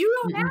 Like, you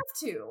don't have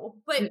to,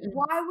 but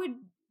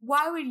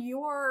why would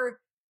your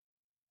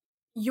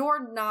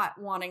not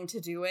wanting to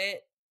do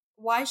it,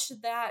 why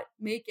should that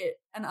make it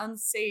an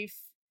unsafe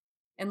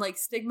and like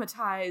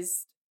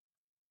stigmatized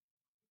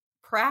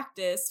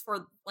practice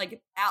for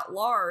like at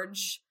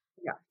large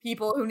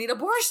people who need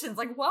abortions?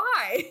 Like,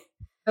 why?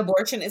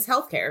 Abortion is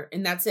healthcare,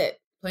 and that's it.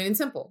 Plain and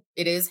simple.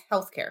 It is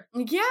healthcare.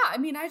 Yeah, I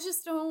mean, I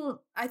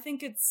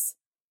think it's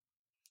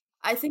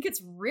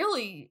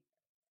really,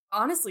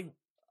 honestly,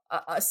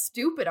 a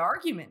stupid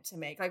argument to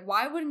make. Like,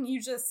 why wouldn't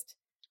you just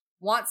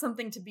want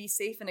something to be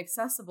safe and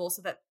accessible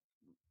so that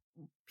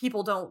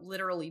people don't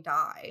literally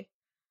die?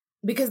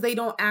 Because they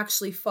don't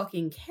actually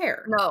fucking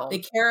care. No. They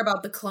care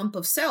about the clump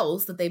of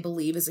cells that they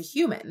believe is a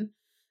human.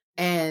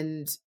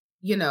 And,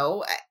 you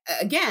know,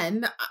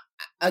 again,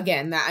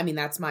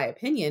 that's my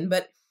opinion,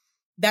 but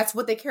that's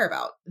what they care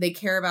about. They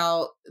care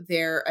about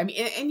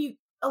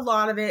a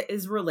lot of it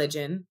is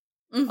religion.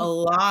 Mm-hmm. A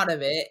lot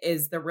of it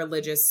is the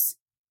religious,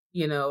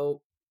 you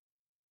know,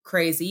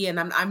 crazy. And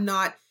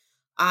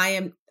I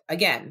am,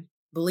 again,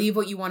 believe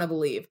what you want to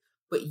believe,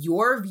 but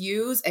your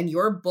views and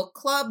your book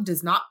club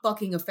does not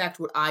fucking affect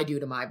what I do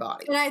to my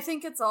body. And I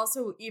think it's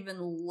also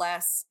even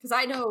less, because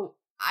I know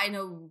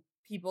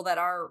people that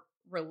are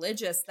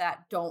religious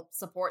that don't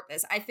support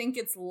this. I think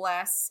it's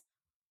less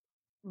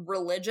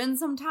religion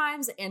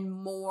sometimes and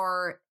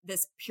more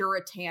this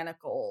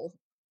puritanical,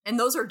 and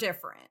those are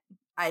different,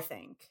 I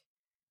think.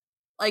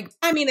 Like,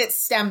 I mean, it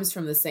stems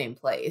from the same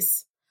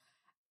place.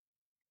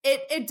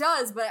 It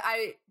does, but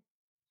I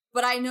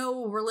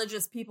know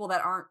religious people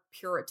that aren't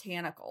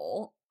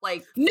puritanical.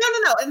 Like, no.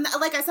 And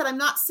like I said, I'm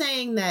not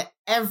saying that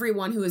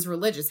everyone who is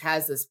religious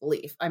has this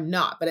belief. I'm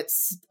not, but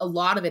it's a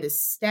lot of it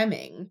is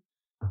stemming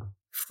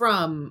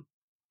from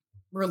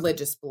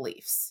religious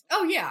beliefs.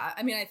 Oh yeah.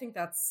 I mean, I think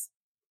that's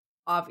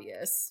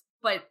obvious,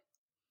 but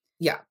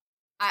yeah,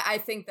 I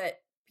think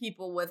that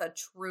people with a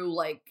true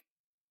like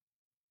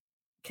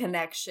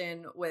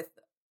connection with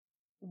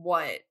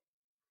what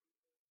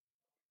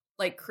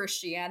like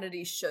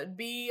Christianity should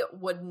be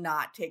would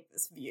not take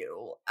this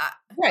view.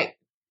 Right.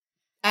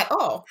 At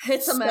all.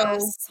 It's a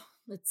mess.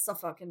 It's a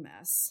fucking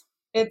mess.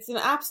 It's an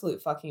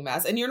absolute fucking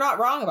mess. And you're not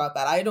wrong about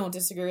that. I don't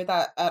disagree with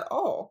that at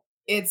all.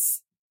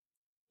 It's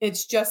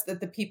just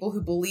that the people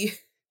who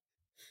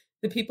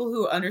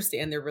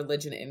understand their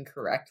religion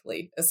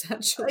incorrectly,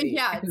 essentially,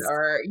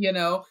 are, you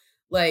know,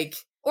 like,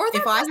 or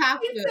if I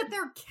have to, that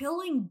they're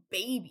killing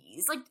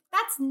babies. Like,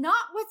 that's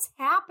not what's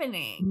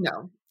happening.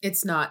 No,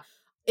 it's not.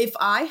 If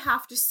I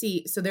have to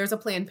see, so there's a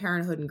Planned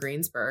Parenthood in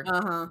Greensburg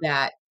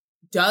that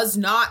does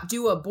not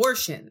do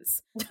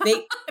abortions.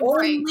 They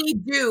only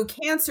do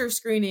cancer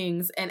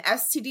screenings and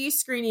STD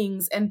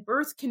screenings and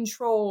birth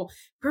control,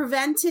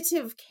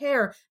 preventative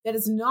care that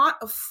is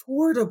not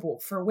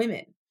affordable for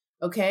women.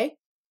 Okay?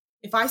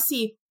 If I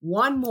see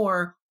one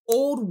more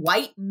old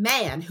white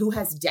man who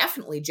has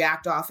definitely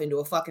jacked off into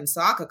a fucking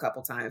sock a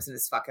couple times in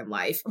his fucking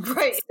life,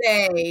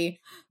 say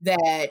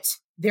that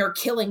they're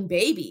killing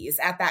babies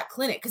at that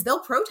clinic, because they'll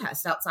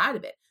protest outside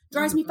of it.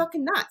 Drives me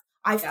fucking nuts.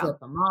 I flip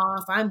them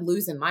off. I'm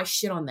losing my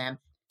shit on them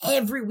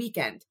every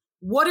weekend.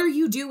 What are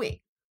you doing?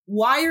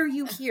 Why are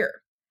you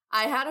here?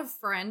 I had a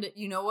friend,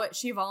 you know what?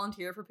 She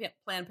volunteered for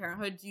Planned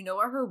Parenthood. Do you know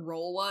what her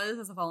role was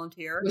as a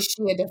volunteer? Was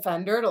she a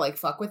defender to like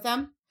fuck with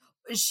them?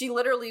 She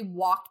literally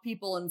walked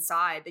people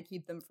inside to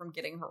keep them from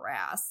getting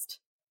harassed.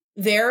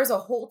 There's a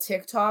whole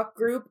TikTok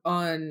group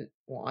on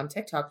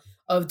TikTok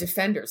of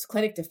defenders,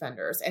 clinic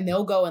defenders, and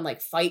they'll go and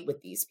like fight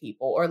with these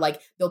people, or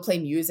like they'll play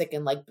music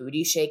and like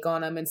booty shake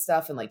on them and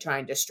stuff and like try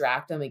and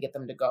distract them and get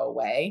them to go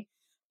away.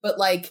 But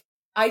like,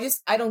 I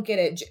don't get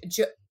it.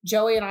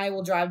 Joey and I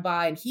will drive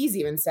by, and he's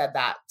even said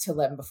that to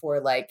them before.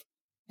 Like,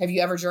 have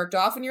you ever jerked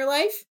off in your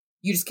life?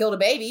 You just killed a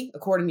baby,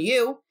 according to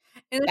you.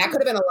 And that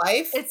could have been a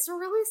life. It's a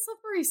really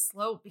slippery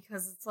slope,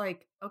 because it's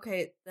like,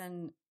 okay,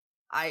 then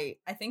I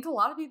think a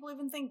lot of people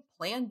even think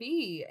Plan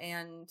B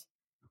and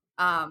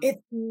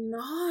it's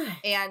not.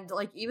 And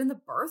like even the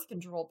birth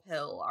control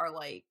pill are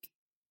like,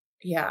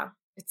 yeah,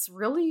 it's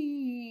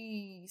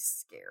really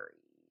scary.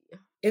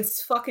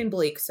 It's fucking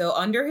bleak. So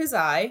under his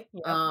eye,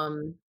 I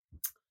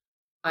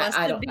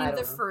don't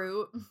know.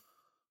 Fruit.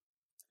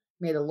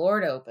 May the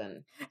Lord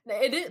open.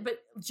 It is, but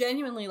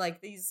genuinely,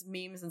 like, these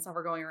memes and stuff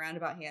are going around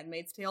about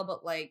Handmaid's Tale,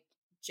 but like,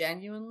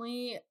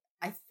 genuinely,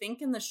 I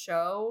think in the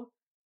show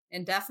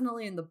and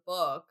definitely in the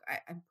book,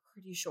 I'm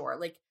pretty sure,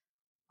 like,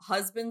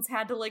 husbands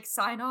had to like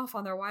sign off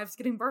on their wives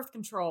getting birth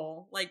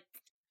control, like.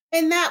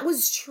 And that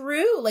was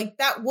true. Like,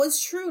 that was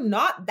true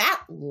not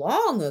that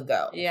long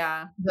ago.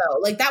 Yeah. Though,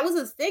 like, that was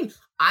a thing.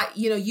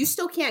 You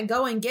still can't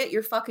go and get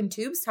your fucking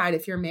tubes tied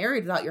if you're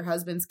married without your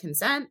husband's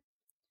consent.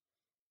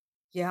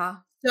 Yeah.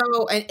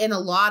 So, in a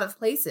lot of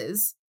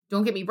places,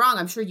 Don't get me wrong.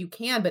 I'm sure you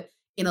can, but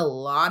in a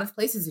lot of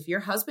places, if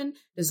your husband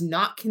does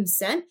not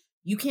consent,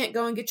 you can't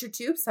go and get your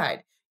tubes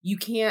tied. You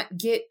can't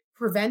get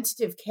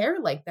preventative care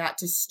like that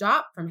to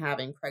stop from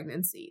having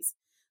pregnancies.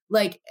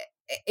 Like,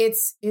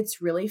 it's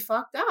really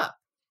fucked up.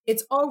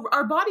 It's all,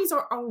 our bodies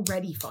are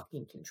already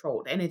fucking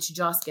controlled, and it's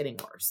just getting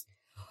worse.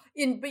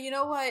 But you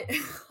know what?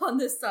 On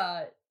this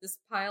this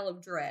pile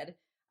of dread,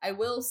 I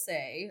will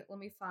say, let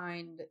me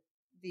find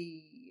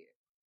the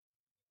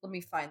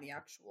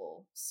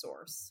actual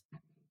source.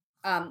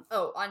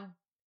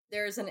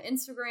 There's an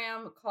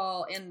Instagram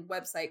call and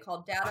website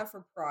called Data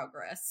for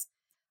Progress.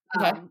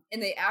 Okay.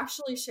 And they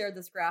actually shared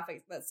this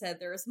graphic that said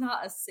there is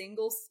not a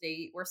single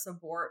state where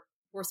support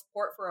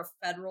for a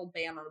federal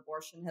ban on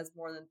abortion has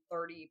more than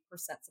 30%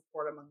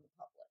 support among the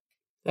public.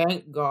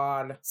 Thank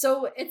God.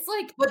 So it's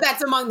like, but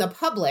that's among the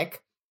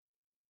public.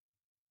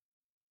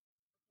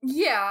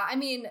 Yeah, I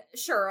mean,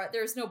 sure,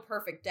 there's no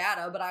perfect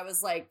data, but I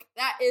was like,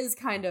 that is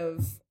kind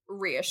of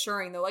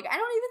reassuring though. Like, I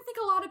don't even think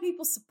a lot of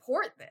people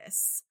support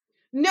this.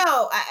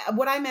 No,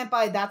 what I meant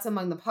by that's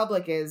among the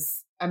public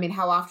is, I mean,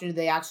 how often do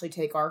they actually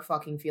take our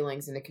fucking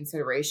feelings into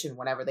consideration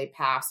whenever they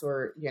pass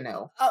or, you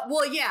know?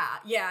 Well, yeah.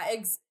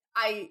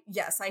 I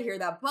hear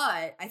that,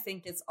 but I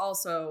think it's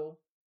also,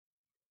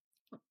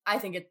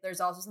 there's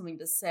also something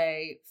to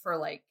say for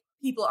like,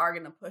 people are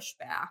going to push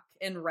back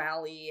and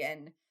rally,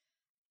 and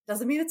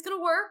doesn't mean it's going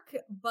to work,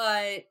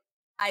 but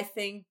I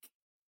think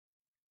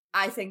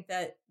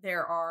that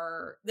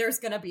there's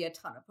going to be a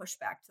ton of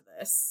pushback to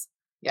this.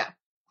 Yeah.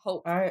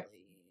 Hopefully.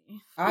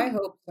 I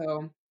hope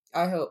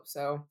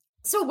so.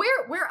 So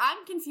where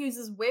I'm confused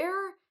is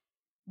where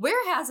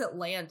has it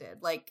landed?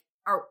 Like,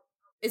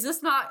 this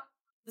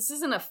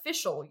isn't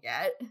official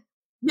yet.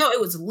 No,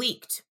 it was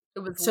leaked.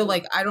 So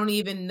like, I don't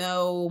even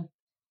know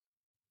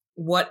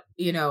what,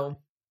 you know,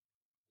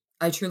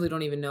 I truly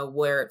don't even know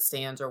where it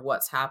stands or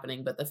what's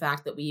happening, but the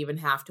fact that we even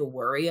have to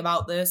worry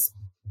about this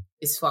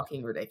is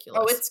fucking ridiculous.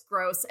 Oh, it's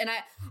gross. And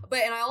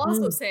I'll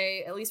also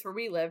say, at least where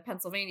we live,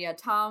 Pennsylvania,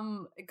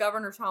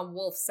 Governor Tom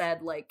Wolf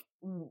said, like,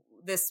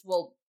 this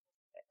will,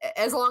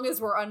 as long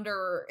as we're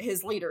under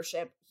his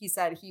leadership, he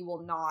said he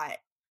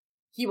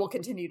will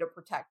continue to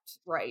protect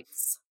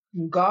rights.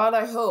 God,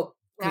 I hope.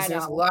 Because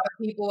there's a lot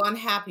of people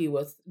unhappy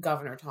with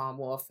Governor Tom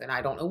Wolf, and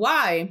I don't know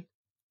why,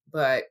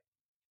 but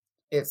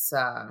it's,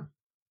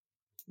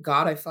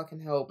 God, I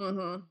fucking hope.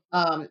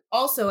 Mm-hmm.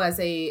 Also, as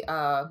a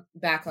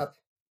backup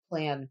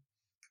plan,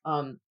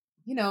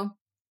 you know,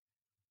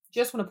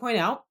 just want to point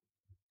out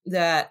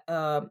that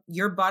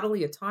your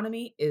bodily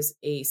autonomy is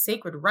a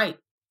sacred right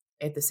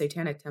at the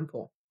Satanic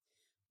Temple.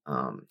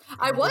 When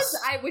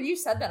you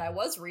said that, I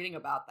was reading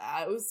about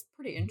that. It was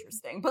pretty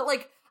interesting, but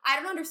like, I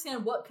don't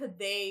understand what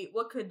they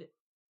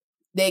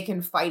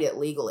can fight it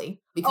legally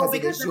because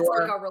it's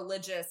like a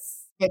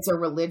religious. It's a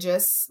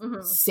religious.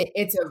 Mm-hmm.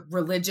 It's a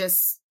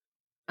religious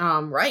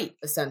right,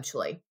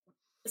 essentially.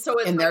 So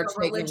it's like a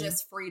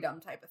religious freedom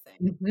type of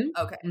thing.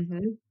 Mm-hmm, okay.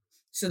 Mm-hmm.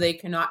 So they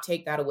cannot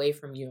take that away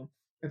from you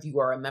if you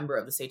are a member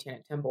of the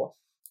Satanic Temple.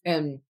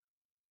 And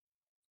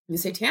the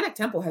Satanic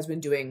Temple has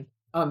been doing,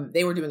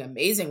 they were doing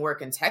amazing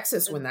work in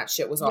Texas when that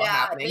shit was all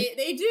happening.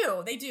 They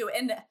do.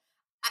 And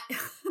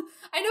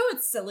I know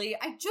it's silly.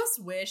 I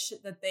just wish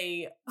that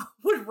they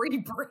would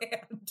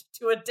rebrand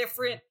to a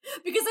different,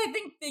 because I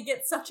think they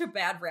get such a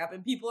bad rap,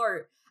 and people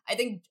are, I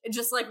think,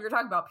 just like we were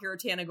talking about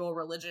puritanical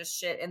religious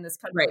shit in this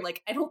country, right.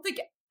 Like, I feel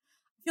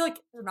like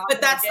they're not,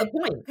 but that's the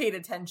point, paid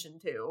attention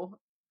to.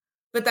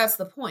 But that's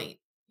the point.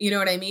 You know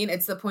what I mean?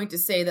 It's the point to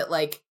say that,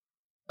 like,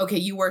 okay,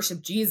 you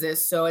worship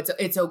Jesus, so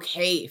it's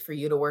okay for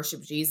you to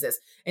worship Jesus.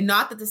 And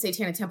not that the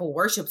Satanic Temple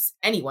worships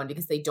anyone,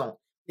 because they don't.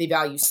 They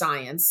value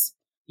science,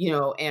 you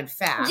know, and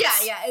facts.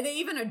 Yeah. And they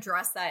even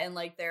address that in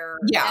like their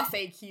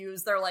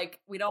FAQs. They're like,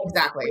 we don't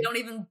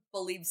even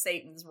believe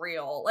Satan's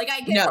real. Like,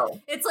 I get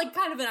it's like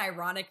kind of an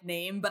ironic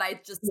name, but I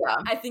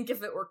think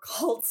if it were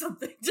called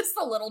something just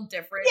a little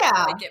different,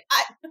 I get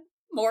that.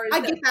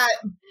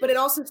 But it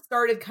also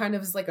started kind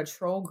of as like a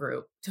troll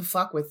group to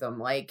fuck with them.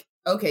 Like,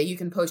 okay, you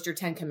can post your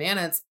 10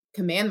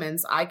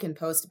 commandments. I can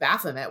post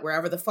Baphomet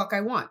wherever the fuck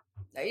I want.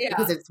 Yeah.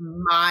 Because it's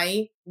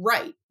my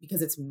right.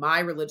 Because it's my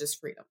religious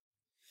freedom.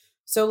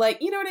 So,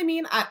 like, you know what I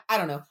mean? I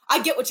don't know.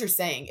 I get what you're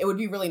saying. It would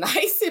be really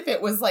nice if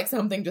it was like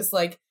something just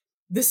like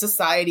the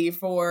Society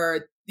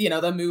for, you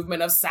know, the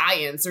Movement of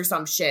Science or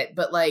some shit.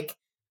 But like,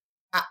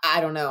 I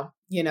don't know.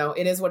 You know,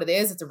 it is what it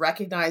is. It's a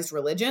recognized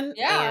religion.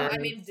 Yeah. I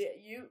mean,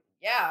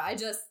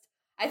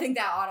 I think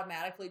that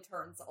automatically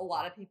turns a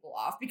lot of people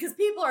off, because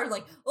people are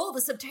like, oh,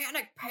 the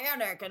satanic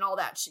panic and all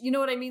that shit. You know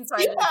what I mean? So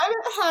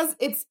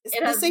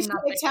the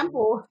Satanic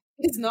Temple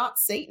is not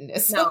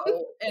Satanist.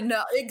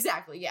 No,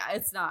 exactly. Yeah,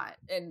 it's not.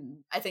 And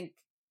I think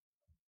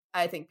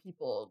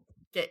people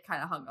get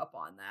kind of hung up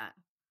on that.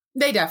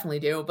 They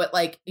definitely do. But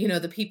like, you know,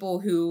 the people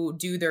who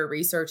do their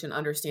research and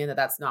understand that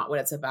that's not what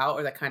it's about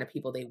are the kind of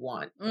people they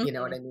want. Mm-hmm. You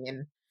know what I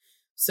mean?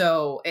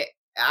 So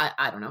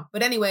I don't know.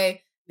 But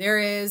anyway, there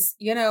is,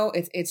 you know,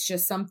 it's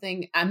just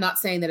something. I'm not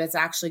saying that it's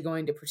actually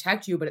going to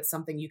protect you, but it's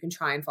something you can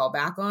try and fall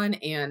back on.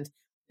 And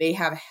they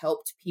have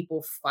helped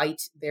people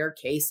fight their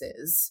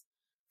cases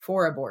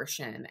for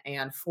abortion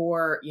and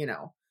for, you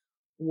know,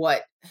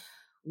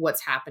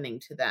 what's happening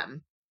to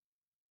them.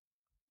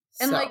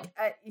 And So, like,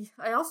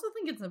 I also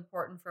think it's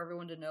important for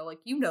everyone to know, like,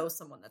 you know,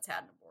 someone that's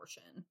had an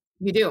abortion.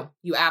 you do.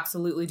 You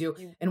absolutely do.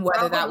 You And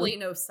whether that was, probably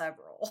know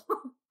several.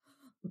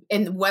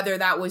 and whether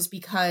that was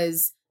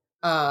because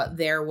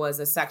there was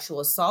a sexual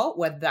assault,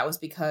 whether that was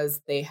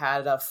because they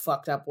had a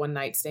fucked up one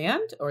night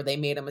stand or they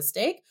made a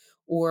mistake,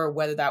 or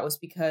whether that was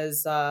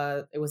because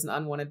it was an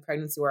unwanted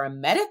pregnancy or a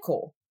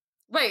medical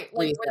Right,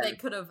 like where they reason,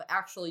 could have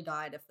actually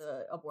died if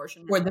the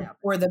abortion where hadn't the happened.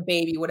 where the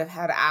baby would have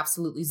had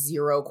absolutely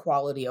zero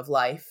quality of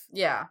life.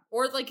 Yeah,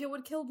 or like it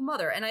would kill the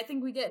mother. And I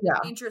think we get Yeah.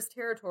 dangerous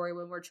territory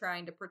when we're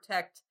trying to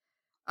protect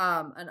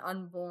an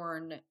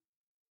unborn,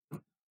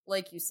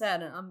 like you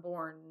said, an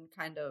unborn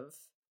kind of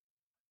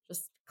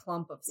just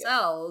clump of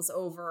cells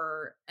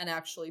over an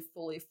actually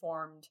fully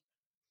formed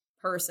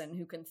person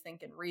who can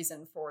think and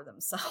reason for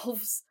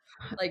themselves.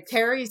 Like,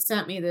 Terry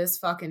sent me this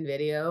fucking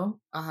video.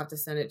 I'll have to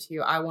send it to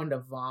you. I wanted to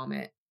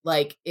vomit.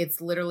 Like, it's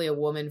literally a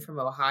woman from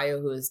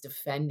Ohio who is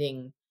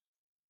defending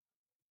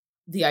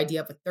the idea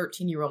of a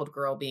 13-year-old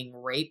girl being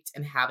raped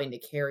and having to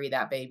carry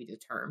that baby to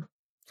term.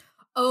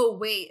 oh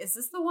wait, is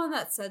this the one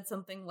that said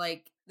something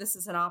like this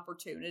is an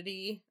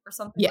opportunity or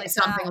something Yeah, like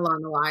something that?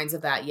 along the lines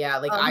of that. Yeah,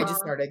 like I just Uh-huh.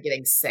 started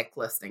getting sick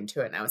listening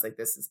to it, and I was like,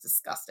 "This is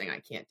disgusting.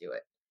 I can't do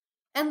it."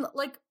 And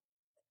like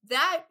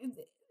that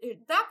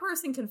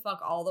person can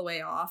fuck all the way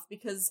off,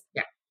 because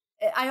Yeah.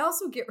 I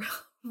also get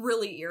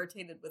really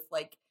irritated with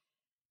like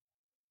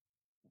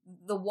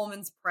the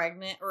woman's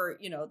pregnant, or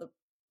you know,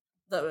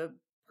 the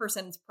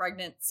person's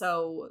pregnant,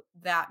 so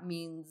that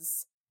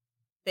means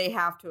they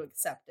have to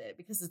accept it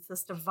because it's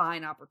this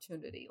divine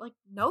opportunity. Like,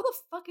 no, the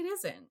fuck it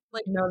isn't.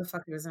 Like, No, the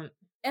fuck it isn't.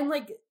 and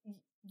like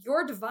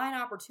your divine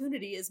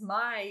opportunity is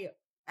my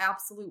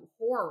absolute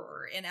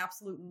horror and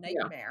absolute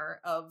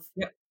nightmare of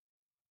Yep.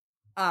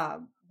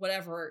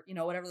 whatever, you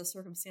know, whatever the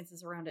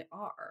circumstances around it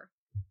are.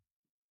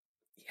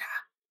 Yeah.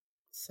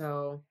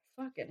 So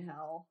Fucking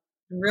hell.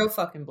 real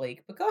fucking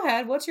bleak. But go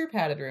ahead. What's your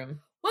padded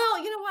room?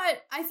 Well, you know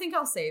what? I think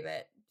I'll save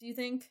it. Do you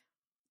think?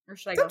 Or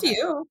should I It's go up to ahead?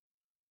 you.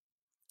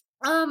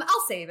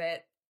 I'll save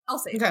it. I'll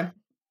save Okay. it.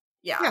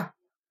 Yeah.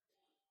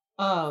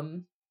 Yeah.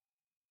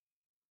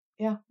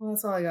 Yeah, well,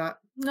 that's all I got.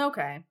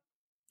 Okay.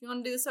 You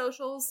want to do the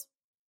socials?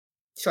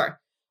 Sure.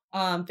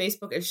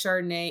 Facebook is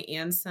Chardonnay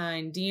and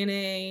sign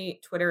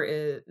DNA. Twitter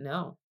is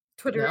no.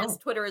 Twitter No. is no.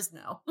 Twitter is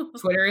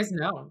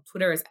no.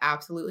 Twitter is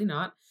absolutely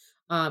not.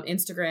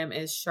 Instagram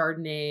is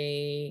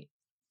Chardonnay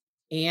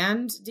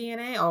and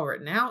DNA, all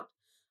written out.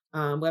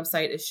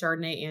 Website is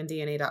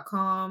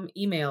chardonnayanddna.com.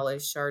 Email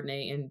is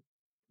Chardonnay and,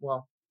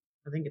 well,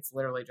 I think it's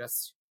literally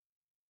just,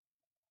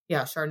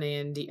 yeah,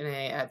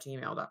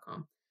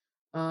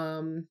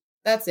 chardonnayanddna@gmail.com.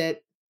 That's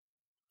it.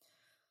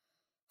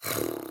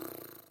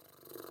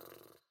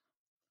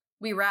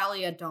 We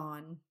rally at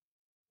dawn.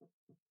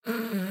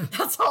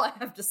 That's all I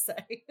have to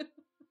say.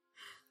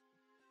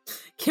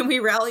 Can we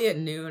rally at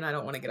noon? I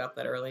don't want to get up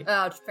that early.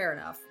 Fair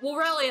enough. We'll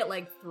rally at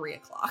like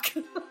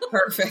 3:00.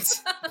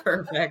 Perfect.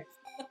 Perfect.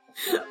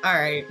 All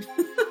right.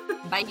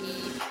 Bye.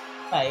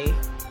 Bye.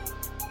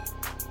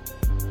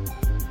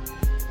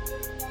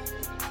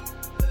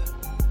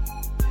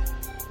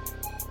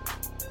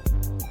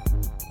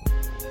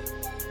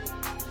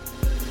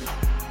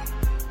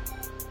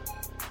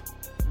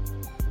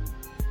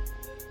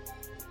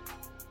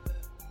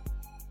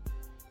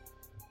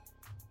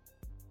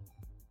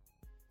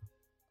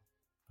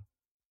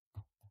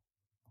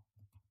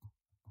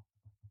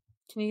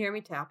 Can you hear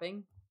me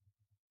tapping?